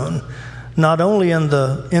known, not only in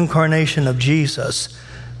the incarnation of Jesus,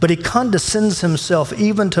 but he condescends himself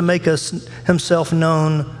even to make himself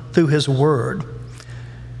known through his word.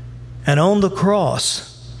 And on the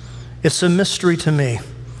cross, it's a mystery to me.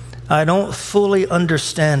 I don't fully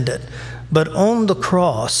understand it, but on the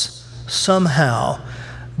cross, somehow,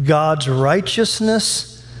 God's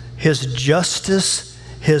righteousness, his justice,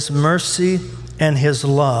 his mercy, and his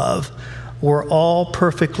love were all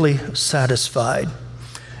perfectly satisfied.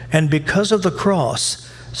 And because of the cross,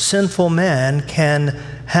 sinful man can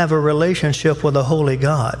have a relationship with a holy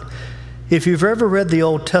God. If you've ever read the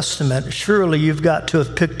Old Testament, surely you've got to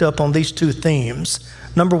have picked up on these two themes.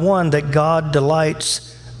 Number one, that God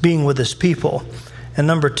delights being with his people. And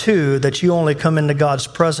number two, that you only come into God's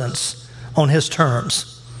presence on his terms.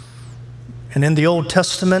 And in the Old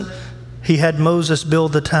Testament, he had Moses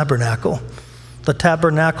build the tabernacle. The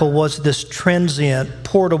tabernacle was this transient,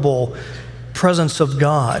 portable presence of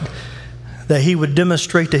God. that he would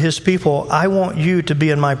demonstrate to his people, I want you to be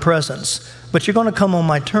in my presence, but you're going to come on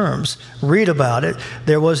my terms. Read about it.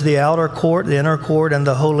 There was the outer court, the inner court, and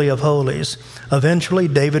the Holy of Holies. Eventually,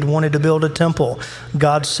 David wanted to build a temple.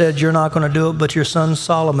 God said, you're not going to do it, but your son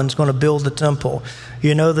Solomon's going to build the temple.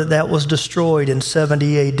 You know that was destroyed in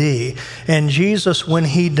 70 AD. And Jesus, when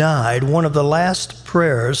he died, one of the last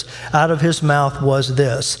prayers out of his mouth was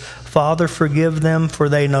this: Father, forgive them, for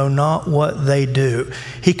they know not what they do.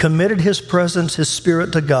 He committed his presence, his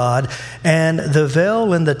spirit to God, and the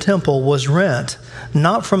veil in the temple was rent,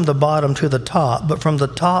 not from the bottom to the top, but from the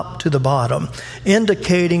top to the bottom,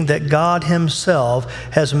 indicating that God himself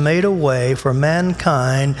has made a way for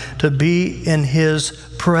mankind to be in his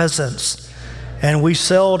presence. And we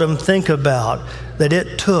seldom think about that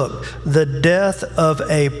it took the death of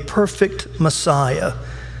a perfect Messiah.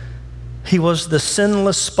 He was the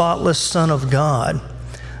sinless, spotless Son of God.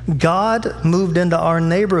 God moved into our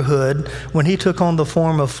neighborhood when he took on the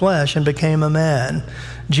form of flesh and became a man.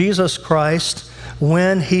 Jesus Christ,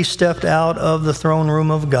 when he stepped out of the throne room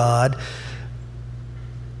of God,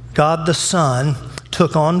 God the Son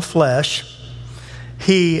took on flesh.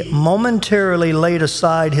 He momentarily laid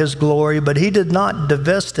aside his glory, but he did not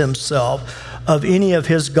divest himself of any of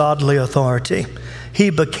his godly authority. He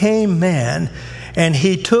became man, and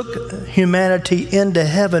he took humanity into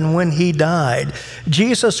heaven when he died.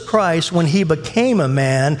 Jesus Christ, when he became a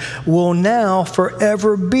man, will now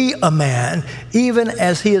forever be a man, even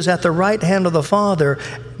as he is at the right hand of the Father,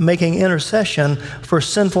 making intercession for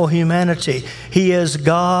sinful humanity. He is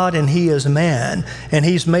God and he is man, and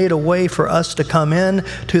he's made a way for us to come in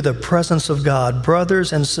to the presence of God.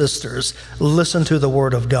 Brothers and sisters, listen to the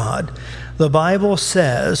word of God. The Bible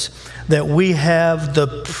says that we have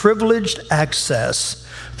the privileged access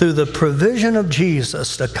through the provision of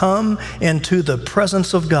Jesus to come into the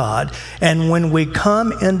presence of God. And when we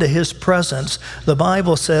come into his presence, the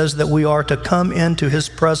Bible says that we are to come into his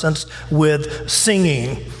presence with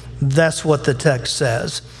singing. That's what the text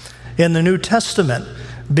says. In the New Testament,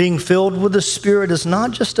 being filled with the Spirit is not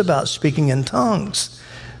just about speaking in tongues.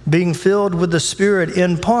 Being filled with the Spirit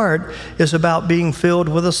in part is about being filled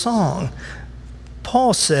with a song.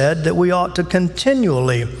 Paul said that we ought to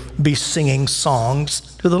continually be singing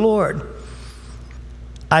songs to the Lord.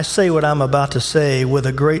 I say what I'm about to say with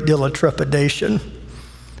a great deal of trepidation.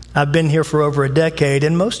 I've been here for over a decade,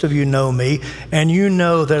 and most of you know me, and you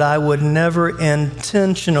know that I would never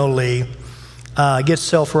intentionally get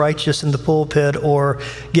self-righteous in the pulpit or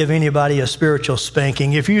give anybody a spiritual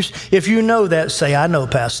spanking. If you know that, say, I know,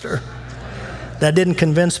 Pastor. That didn't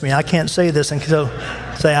convince me. I can't say this until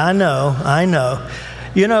say, I know.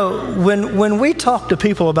 You know, when we talk to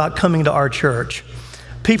people about coming to our church,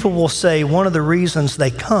 people will say one of the reasons they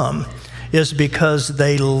come is because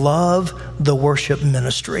they love the worship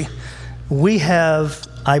ministry. We have,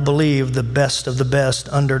 I believe, the best of the best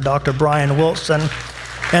under Dr. Bryan Wilson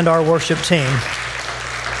and our worship team.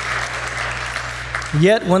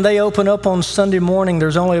 Yet when they open up on Sunday morning,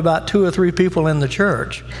 there's only about 2 or 3 people in the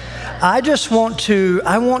church. I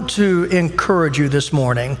want to encourage you this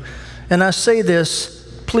morning, and I say this,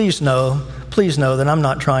 please know that I'm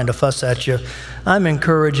not trying to fuss at you. I'm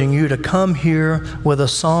encouraging you to come here with a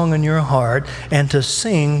song in your heart and to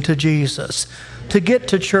sing to Jesus, to get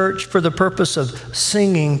to church for the purpose of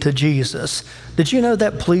singing to Jesus. Did you know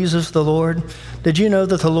that pleases the Lord? Did you know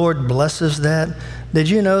that the Lord blesses that? Did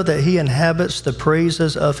you know that he inhabits the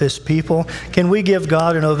praises of his people? Can we give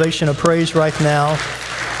God an ovation of praise right now?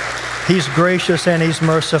 He's gracious and he's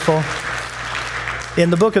merciful. In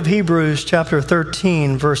the book of Hebrews, chapter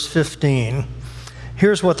 13, verse 15,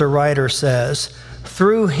 here's what the writer says.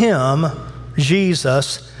 Through him,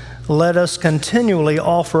 Jesus, let us continually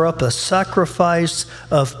offer up a sacrifice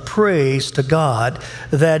of praise to God,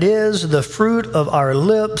 that is the fruit of our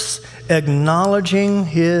lips, acknowledging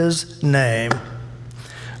his name.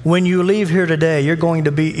 When you leave here today, you're going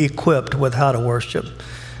to be equipped with how to worship,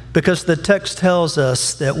 because the text tells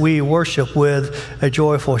us that we worship with a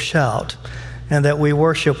joyful shout, and that we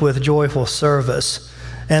worship with joyful service,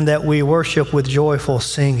 and that we worship with joyful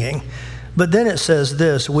singing. But then it says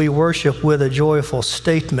this, we worship with a joyful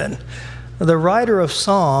statement. The writer of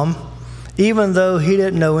Psalm, even though he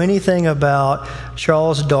didn't know anything about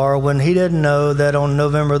Charles Darwin, he didn't know that on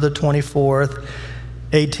November the 24th,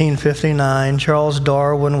 1859, Charles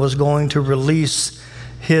Darwin was going to release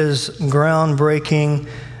his groundbreaking,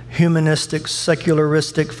 humanistic,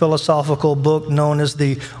 secularistic, philosophical book known as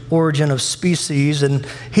The Origin of Species. And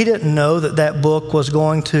he didn't know that that book was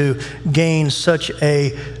going to gain such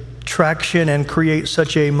a traction and create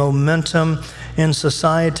such a momentum in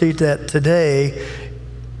society that today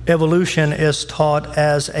evolution is taught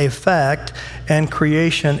as a fact and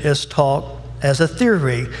creation is taught as a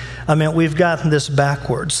theory. I mean, we've gotten this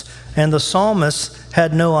backwards. And the psalmist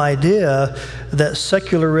had no idea that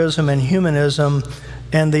secularism and humanism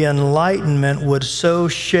and the Enlightenment would so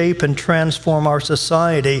shape and transform our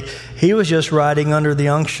society. He was just riding under the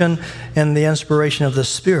unction and the inspiration of the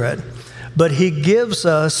Spirit. But he gives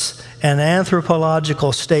us an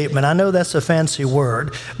anthropological statement. I know that's a fancy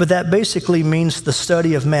word, but that basically means the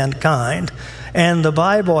study of mankind. And the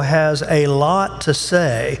Bible has a lot to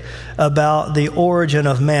say about the origin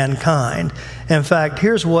of mankind. In fact,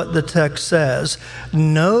 here's what the text says.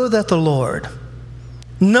 Know that the Lord,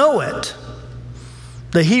 know it.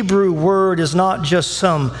 The Hebrew word is not just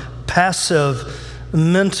some passive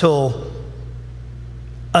mental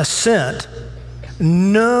assent.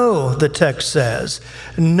 Know, the text says,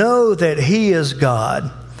 know that He is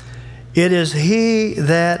God. It is He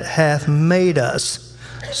that hath made us.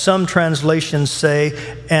 Some translations say,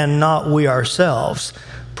 and not we ourselves.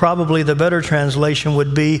 Probably the better translation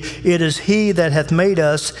would be, it is He that hath made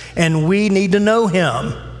us, and we need to know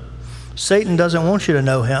Him. Satan doesn't want you to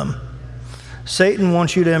know Him. Satan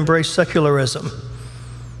wants you to embrace secularism.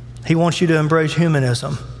 He wants you to embrace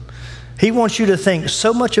humanism. He wants you to think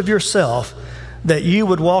so much of yourself that you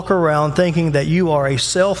would walk around thinking that you are a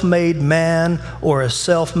self-made man or a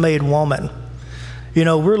self-made woman. You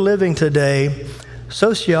know, we're living today,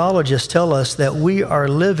 sociologists tell us that we are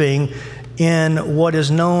living in what is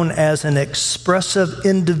known as an expressive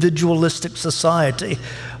individualistic society,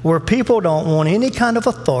 where people don't want any kind of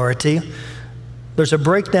authority. There's a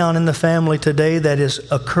breakdown in the family today that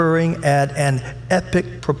is occurring at an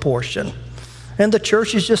epic proportion. And the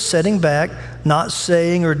church is just sitting back, not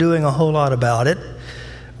saying or doing a whole lot about it.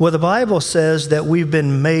 Well, the Bible says that we've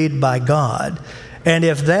been made by God. And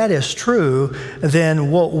if that is true, then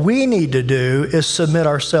what we need to do is submit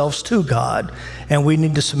ourselves to God. And we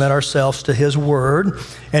need to submit ourselves to His Word.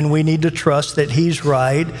 And we need to trust that He's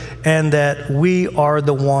right and that we are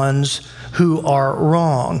the ones who are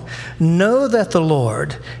wrong. Know that the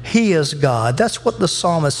Lord, He is God. That's what the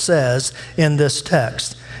psalmist says in this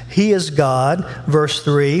text. He is God, verse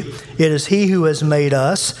 3. It is He who has made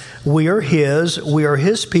us. We are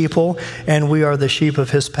His people, and we are the sheep of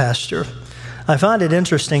His pasture. I find it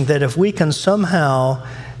interesting that if we can somehow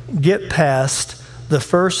get past the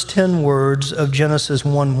first 10 words of Genesis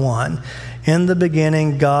 1:1, in the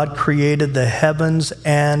beginning God created the heavens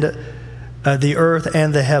and the earth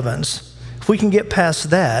and the heavens. If we can get past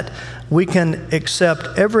that, we can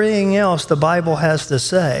accept everything else the Bible has to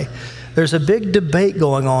say. There's a big debate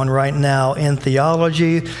going on right now in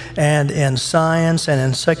theology and in science and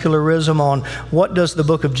in secularism on what does the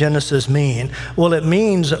book of Genesis mean. Well, it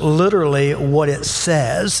means literally what it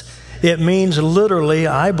says. It means literally,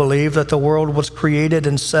 I believe, that the world was created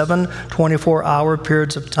in 7 24-hour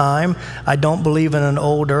periods of time. I don't believe in an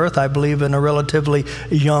old earth. I believe in a relatively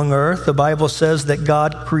young earth. The Bible says that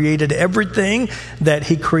God created everything, that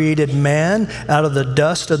He created man out of the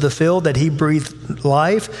dust of the field, that He breathed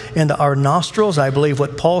life into our nostrils. I believe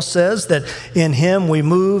what Paul says, that in Him we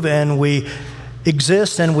move and we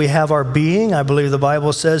exist and we have our being. I believe the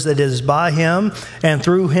Bible says that it is by Him and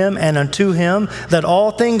through Him and unto Him that all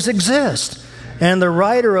things exist. And the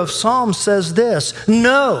writer of Psalms says this,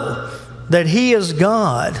 know that He is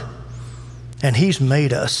God and He's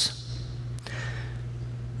made us.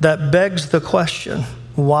 That begs the question,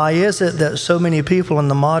 why is it that so many people in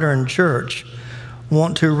the modern church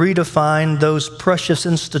want to redefine those precious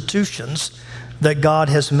institutions that God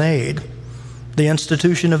has made? The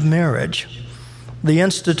institution of marriage, the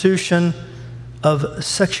institution of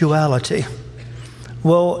sexuality.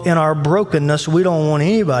 Well, in our brokenness, we don't want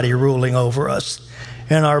anybody ruling over us.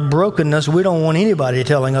 In our brokenness, we don't want anybody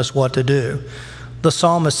telling us what to do. The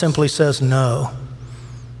psalmist simply says no.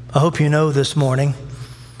 I hope you know this morning.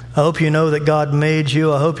 I hope you know that God made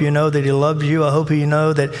you. I hope you know that He loves you. I hope you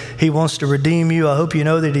know that He wants to redeem you. I hope you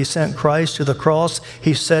know that He sent Christ to the cross.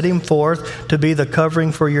 He set Him forth to be the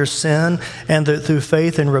covering for your sin, and that through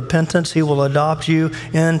faith and repentance He will adopt you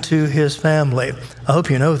into His family. I hope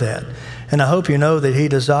you know that. And I hope you know that He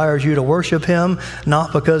desires you to worship Him,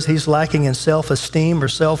 not because He's lacking in self-esteem or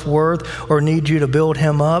self-worth or needs you to build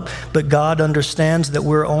Him up, but God understands that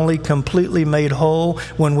we're only completely made whole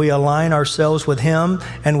when we align ourselves with Him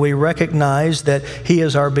and we recognize that He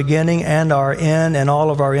is our beginning and our end and all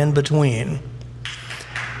of our in-between.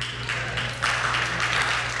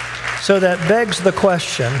 So that begs the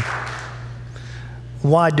question,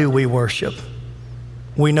 why do we worship?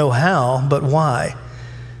 We know how, but why?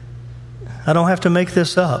 I don't have to make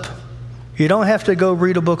this up. You don't have to go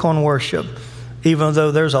read a book on worship, even though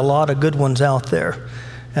there's a lot of good ones out there.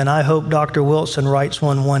 And I hope Dr. Wilson writes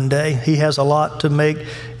one day. He has a lot to make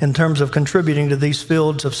in terms of contributing to these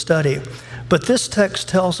fields of study. But this text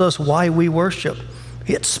tells us why we worship.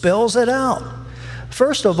 It spells it out.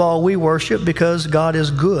 First of all, we worship because God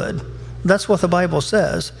is good. That's what the Bible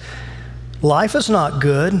says. Life is not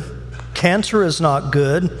good. Cancer is not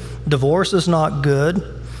good. Divorce is not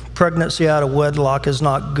good. Pregnancy out of wedlock is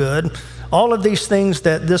not good. All of these things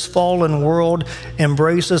that this fallen world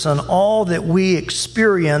embraces and all that we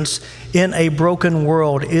experience in a broken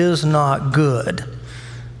world is not good.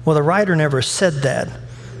 Well, the writer never said that.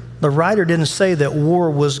 The writer didn't say that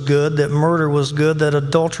war was good, that murder was good, that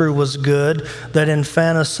adultery was good, that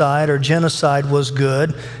infanticide or genocide was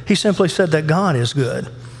good. He simply said that God is good.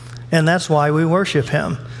 And that's why we worship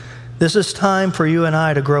him. This is time for you and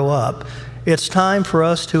I to grow up. It's time for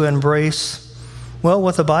us to embrace, well,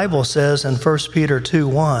 what the Bible says in 1 Peter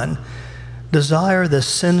 2:1, desire the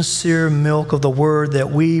sincere milk of the word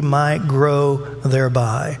that we might grow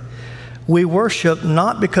thereby. We worship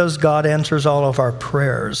not because God answers all of our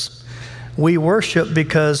prayers. We worship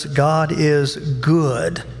because God is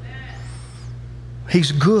good.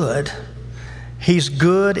 He's good. He's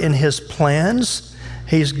good in his plans.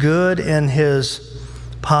 He's good in his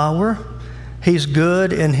power. He's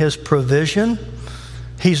good in his provision.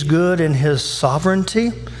 He's good in his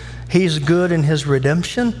sovereignty. He's good in his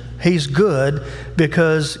redemption. He's good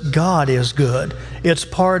because God is good. It's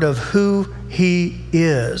part of who he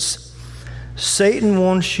is. Satan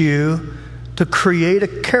wants you to create a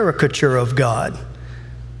caricature of God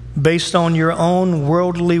based on your own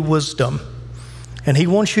worldly wisdom. And he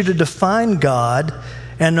wants you to define God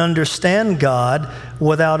and understand God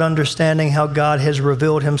without understanding how God has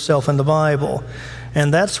revealed himself in the Bible.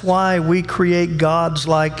 And that's why we create gods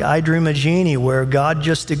like I Dream a Genie, where God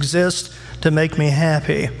just exists to make me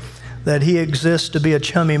happy, that he exists to be a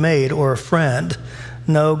chummy maid or a friend.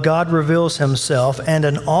 No, God reveals himself, and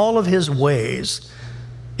in all of his ways,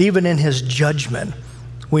 even in his judgment,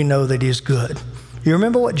 we know that he's good. You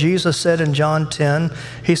remember what Jesus said in John 10?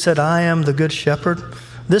 He said, I am the good shepherd.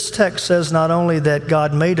 This text says not only that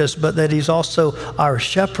God made us, but that he's also our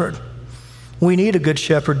shepherd. We need a good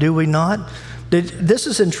shepherd, do we not? This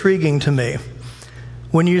is intriguing to me.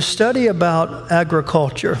 When you study about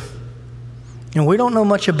agriculture, and we don't know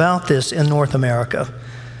much about this in North America,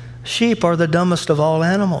 sheep are the dumbest of all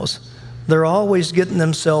animals. They're always getting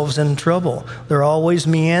themselves in trouble. They're always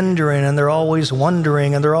meandering, and they're always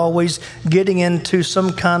wandering, and they're always getting into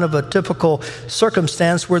some kind of a typical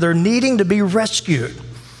circumstance where they're needing to be rescued.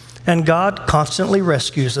 And God constantly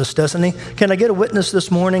rescues us, doesn't he? Can I get a witness this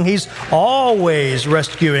morning? He's always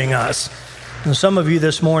rescuing us. And some of you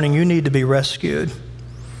this morning, you need to be rescued.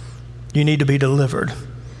 You need to be delivered.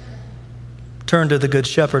 Turn to the Good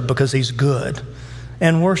Shepherd because he's good,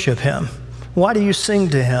 and worship him. Why do you sing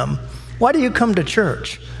to him? Why do you come to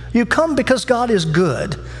church? You come because God is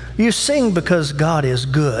good. You sing because God is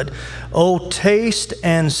good. Oh, taste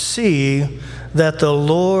and see that the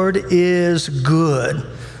Lord is good.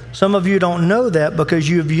 Some of you don't know that because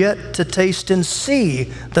you've yet to taste and see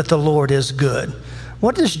that the Lord is good.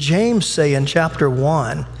 What does James say in chapter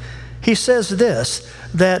 1? He says this,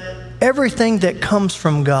 that everything that comes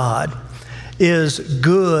from God is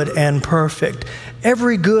good and perfect.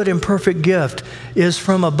 Every good and perfect gift is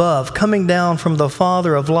from above, coming down from the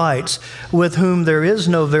Father of lights, with whom there is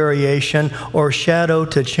no variation or shadow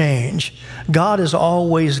to change. God is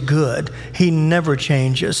always good. He never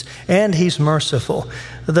changes, and he's merciful.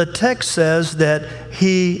 The text says that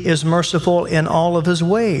he is merciful in all of his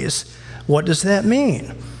ways. What does that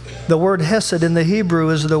mean? The word hesed in the Hebrew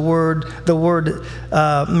is the word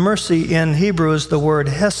mercy in Hebrew is the word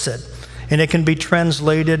hesed. And it can be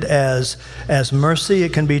translated as mercy.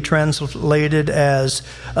 It can be translated as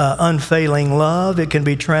unfailing love. It can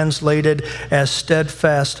be translated as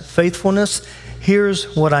steadfast faithfulness.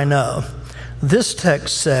 Here's what I know. This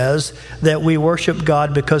text says that we worship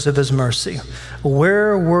God because of his mercy.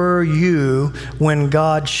 Where were you when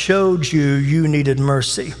God showed you needed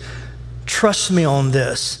mercy? Trust me on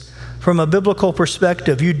this. From a biblical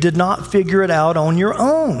perspective, you did not figure it out on your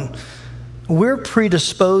own. We're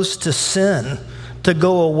predisposed to sin, to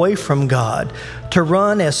go away from God, to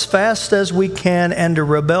run as fast as we can and to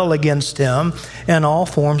rebel against him and all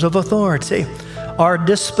forms of authority. Our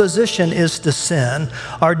disposition is to sin.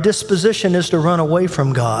 Our disposition is to run away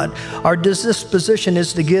from God. Our disposition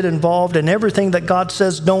is to get involved in everything that God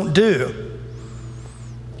says don't do.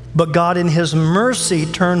 But God in his mercy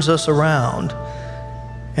turns us around,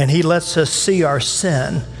 and he lets us see our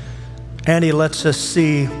sin, and he lets us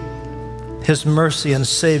see his mercy in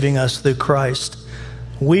saving us through Christ.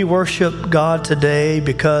 We worship God today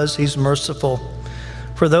because he's merciful.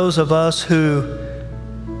 For those of us who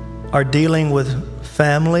are dealing with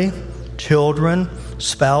family, children,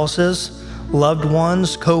 spouses, loved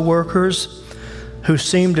ones, co-workers, who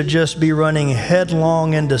seem to just be running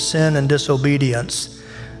headlong into sin and disobedience,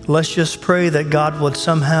 let's just pray that God would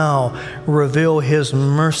somehow reveal His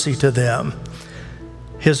mercy to them.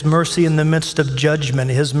 His mercy in the midst of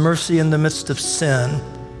judgment, His mercy in the midst of sin.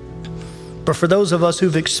 But for those of us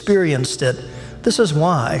who've experienced it, this is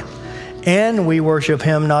why. And we worship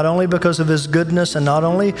Him not only because of His goodness and not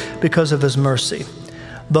only because of His mercy,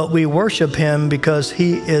 but we worship Him because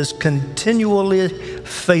He is continually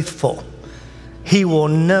faithful. He will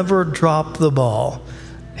never drop the ball.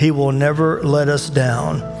 He will never let us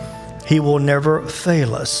down. He will never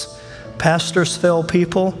fail us. Pastors fail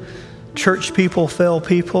people. Church people fail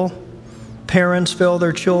people. Parents fail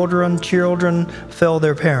their children. Children fail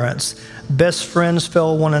their parents. Best friends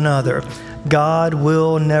fail one another. God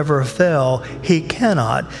will never fail. He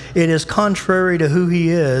cannot. It is contrary to who He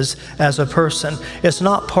is as a person. It's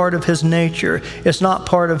not part of His nature. It's not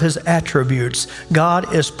part of His attributes.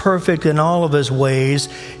 God is perfect in all of His ways.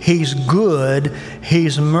 He's good.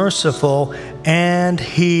 He's merciful. And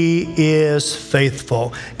He is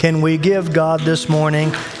faithful. Can we give God this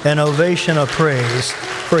morning an ovation of praise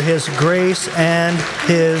for His grace and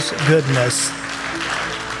His goodness?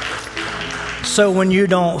 So when you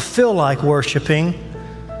don't feel like worshiping,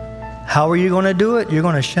 how are you going to do it? You're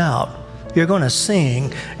going to shout. You're going to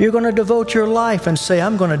sing. You're going to devote your life and say,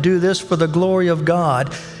 I'm going to do this for the glory of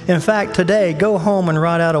God. In fact, today, go home and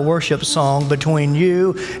write out a worship song between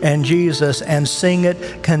you and Jesus and sing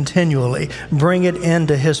it continually. Bring it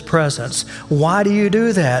into His presence. Why do you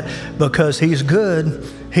do that? Because He's good,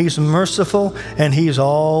 He's merciful, and He's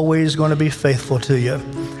always going to be faithful to you.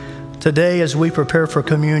 Today, as we prepare for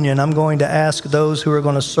communion, I'm going to ask those who are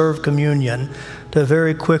going to serve communion to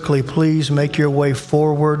very quickly please make your way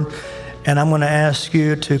forward. And I'm going to ask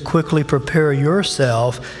you to quickly prepare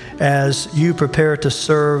yourself as you prepare to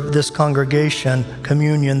serve this congregation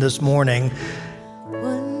communion this morning.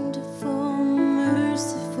 Wonderful,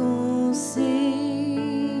 merciful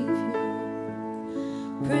Savior,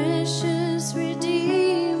 precious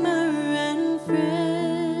Redeemer and friend.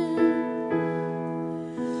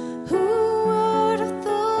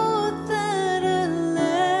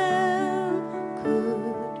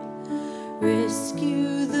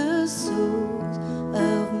 Rescue the souls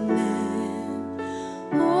of men.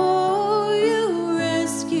 Oh, you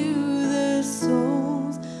rescue the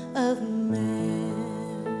souls of men.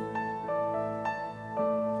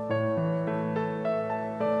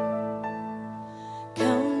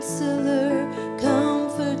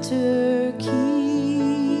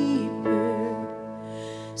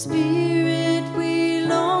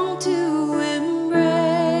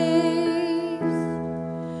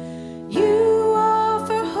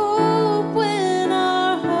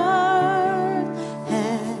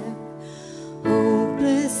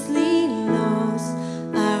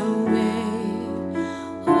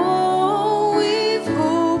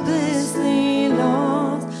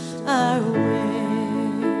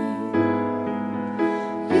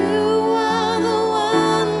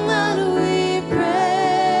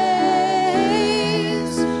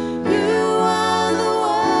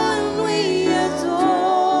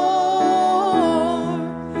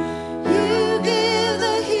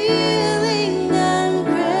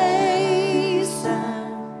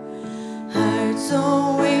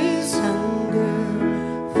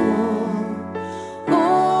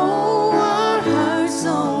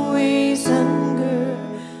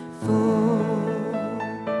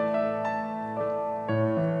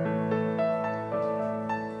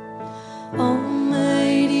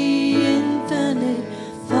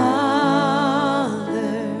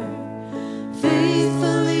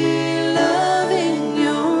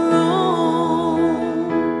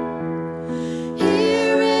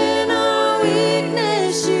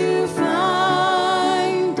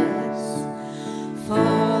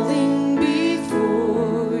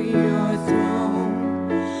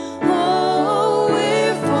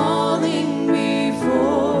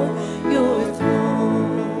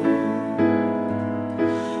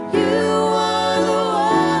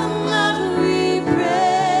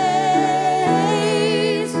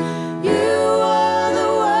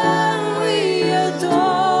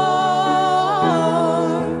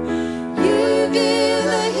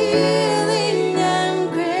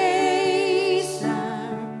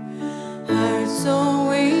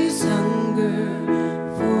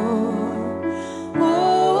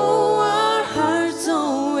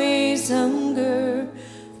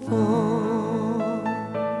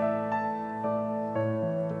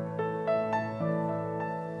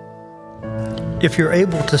 If you're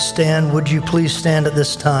able to stand, would you please stand at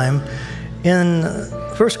this time? In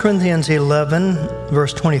 1 Corinthians 11,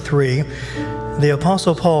 verse 23, the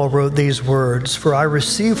Apostle Paul wrote these words, "For I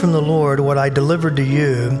received from the Lord what I delivered to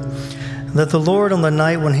you, that the Lord on the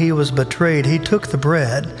night when he was betrayed, he took the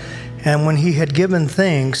bread, and when he had given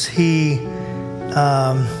thanks, he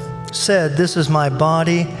said, 'This is my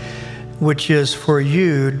body, which is for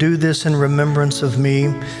you. Do this in remembrance of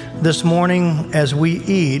me.'" This morning, as we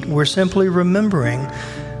eat, we're simply remembering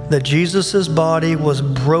that Jesus' body was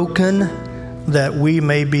broken that we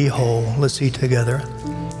may be whole. Let's eat together.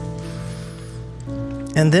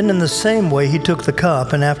 And then in the same way, he took the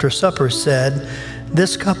cup, and after supper said,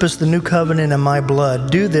 "This cup is the new covenant in my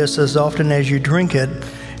blood. Do this as often as you drink it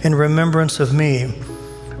in remembrance of me.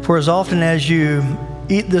 For as often as you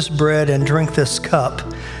eat this bread and drink this cup,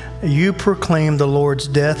 you proclaim the Lord's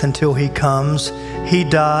death until he comes. He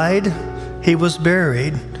died, he was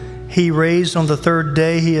buried, he raised on the third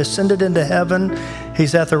day, he ascended into heaven,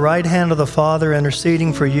 he's at the right hand of the Father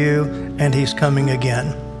interceding for you, and he's coming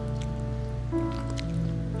again."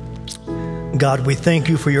 God, we thank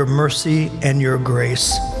you for your mercy and your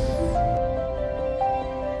grace.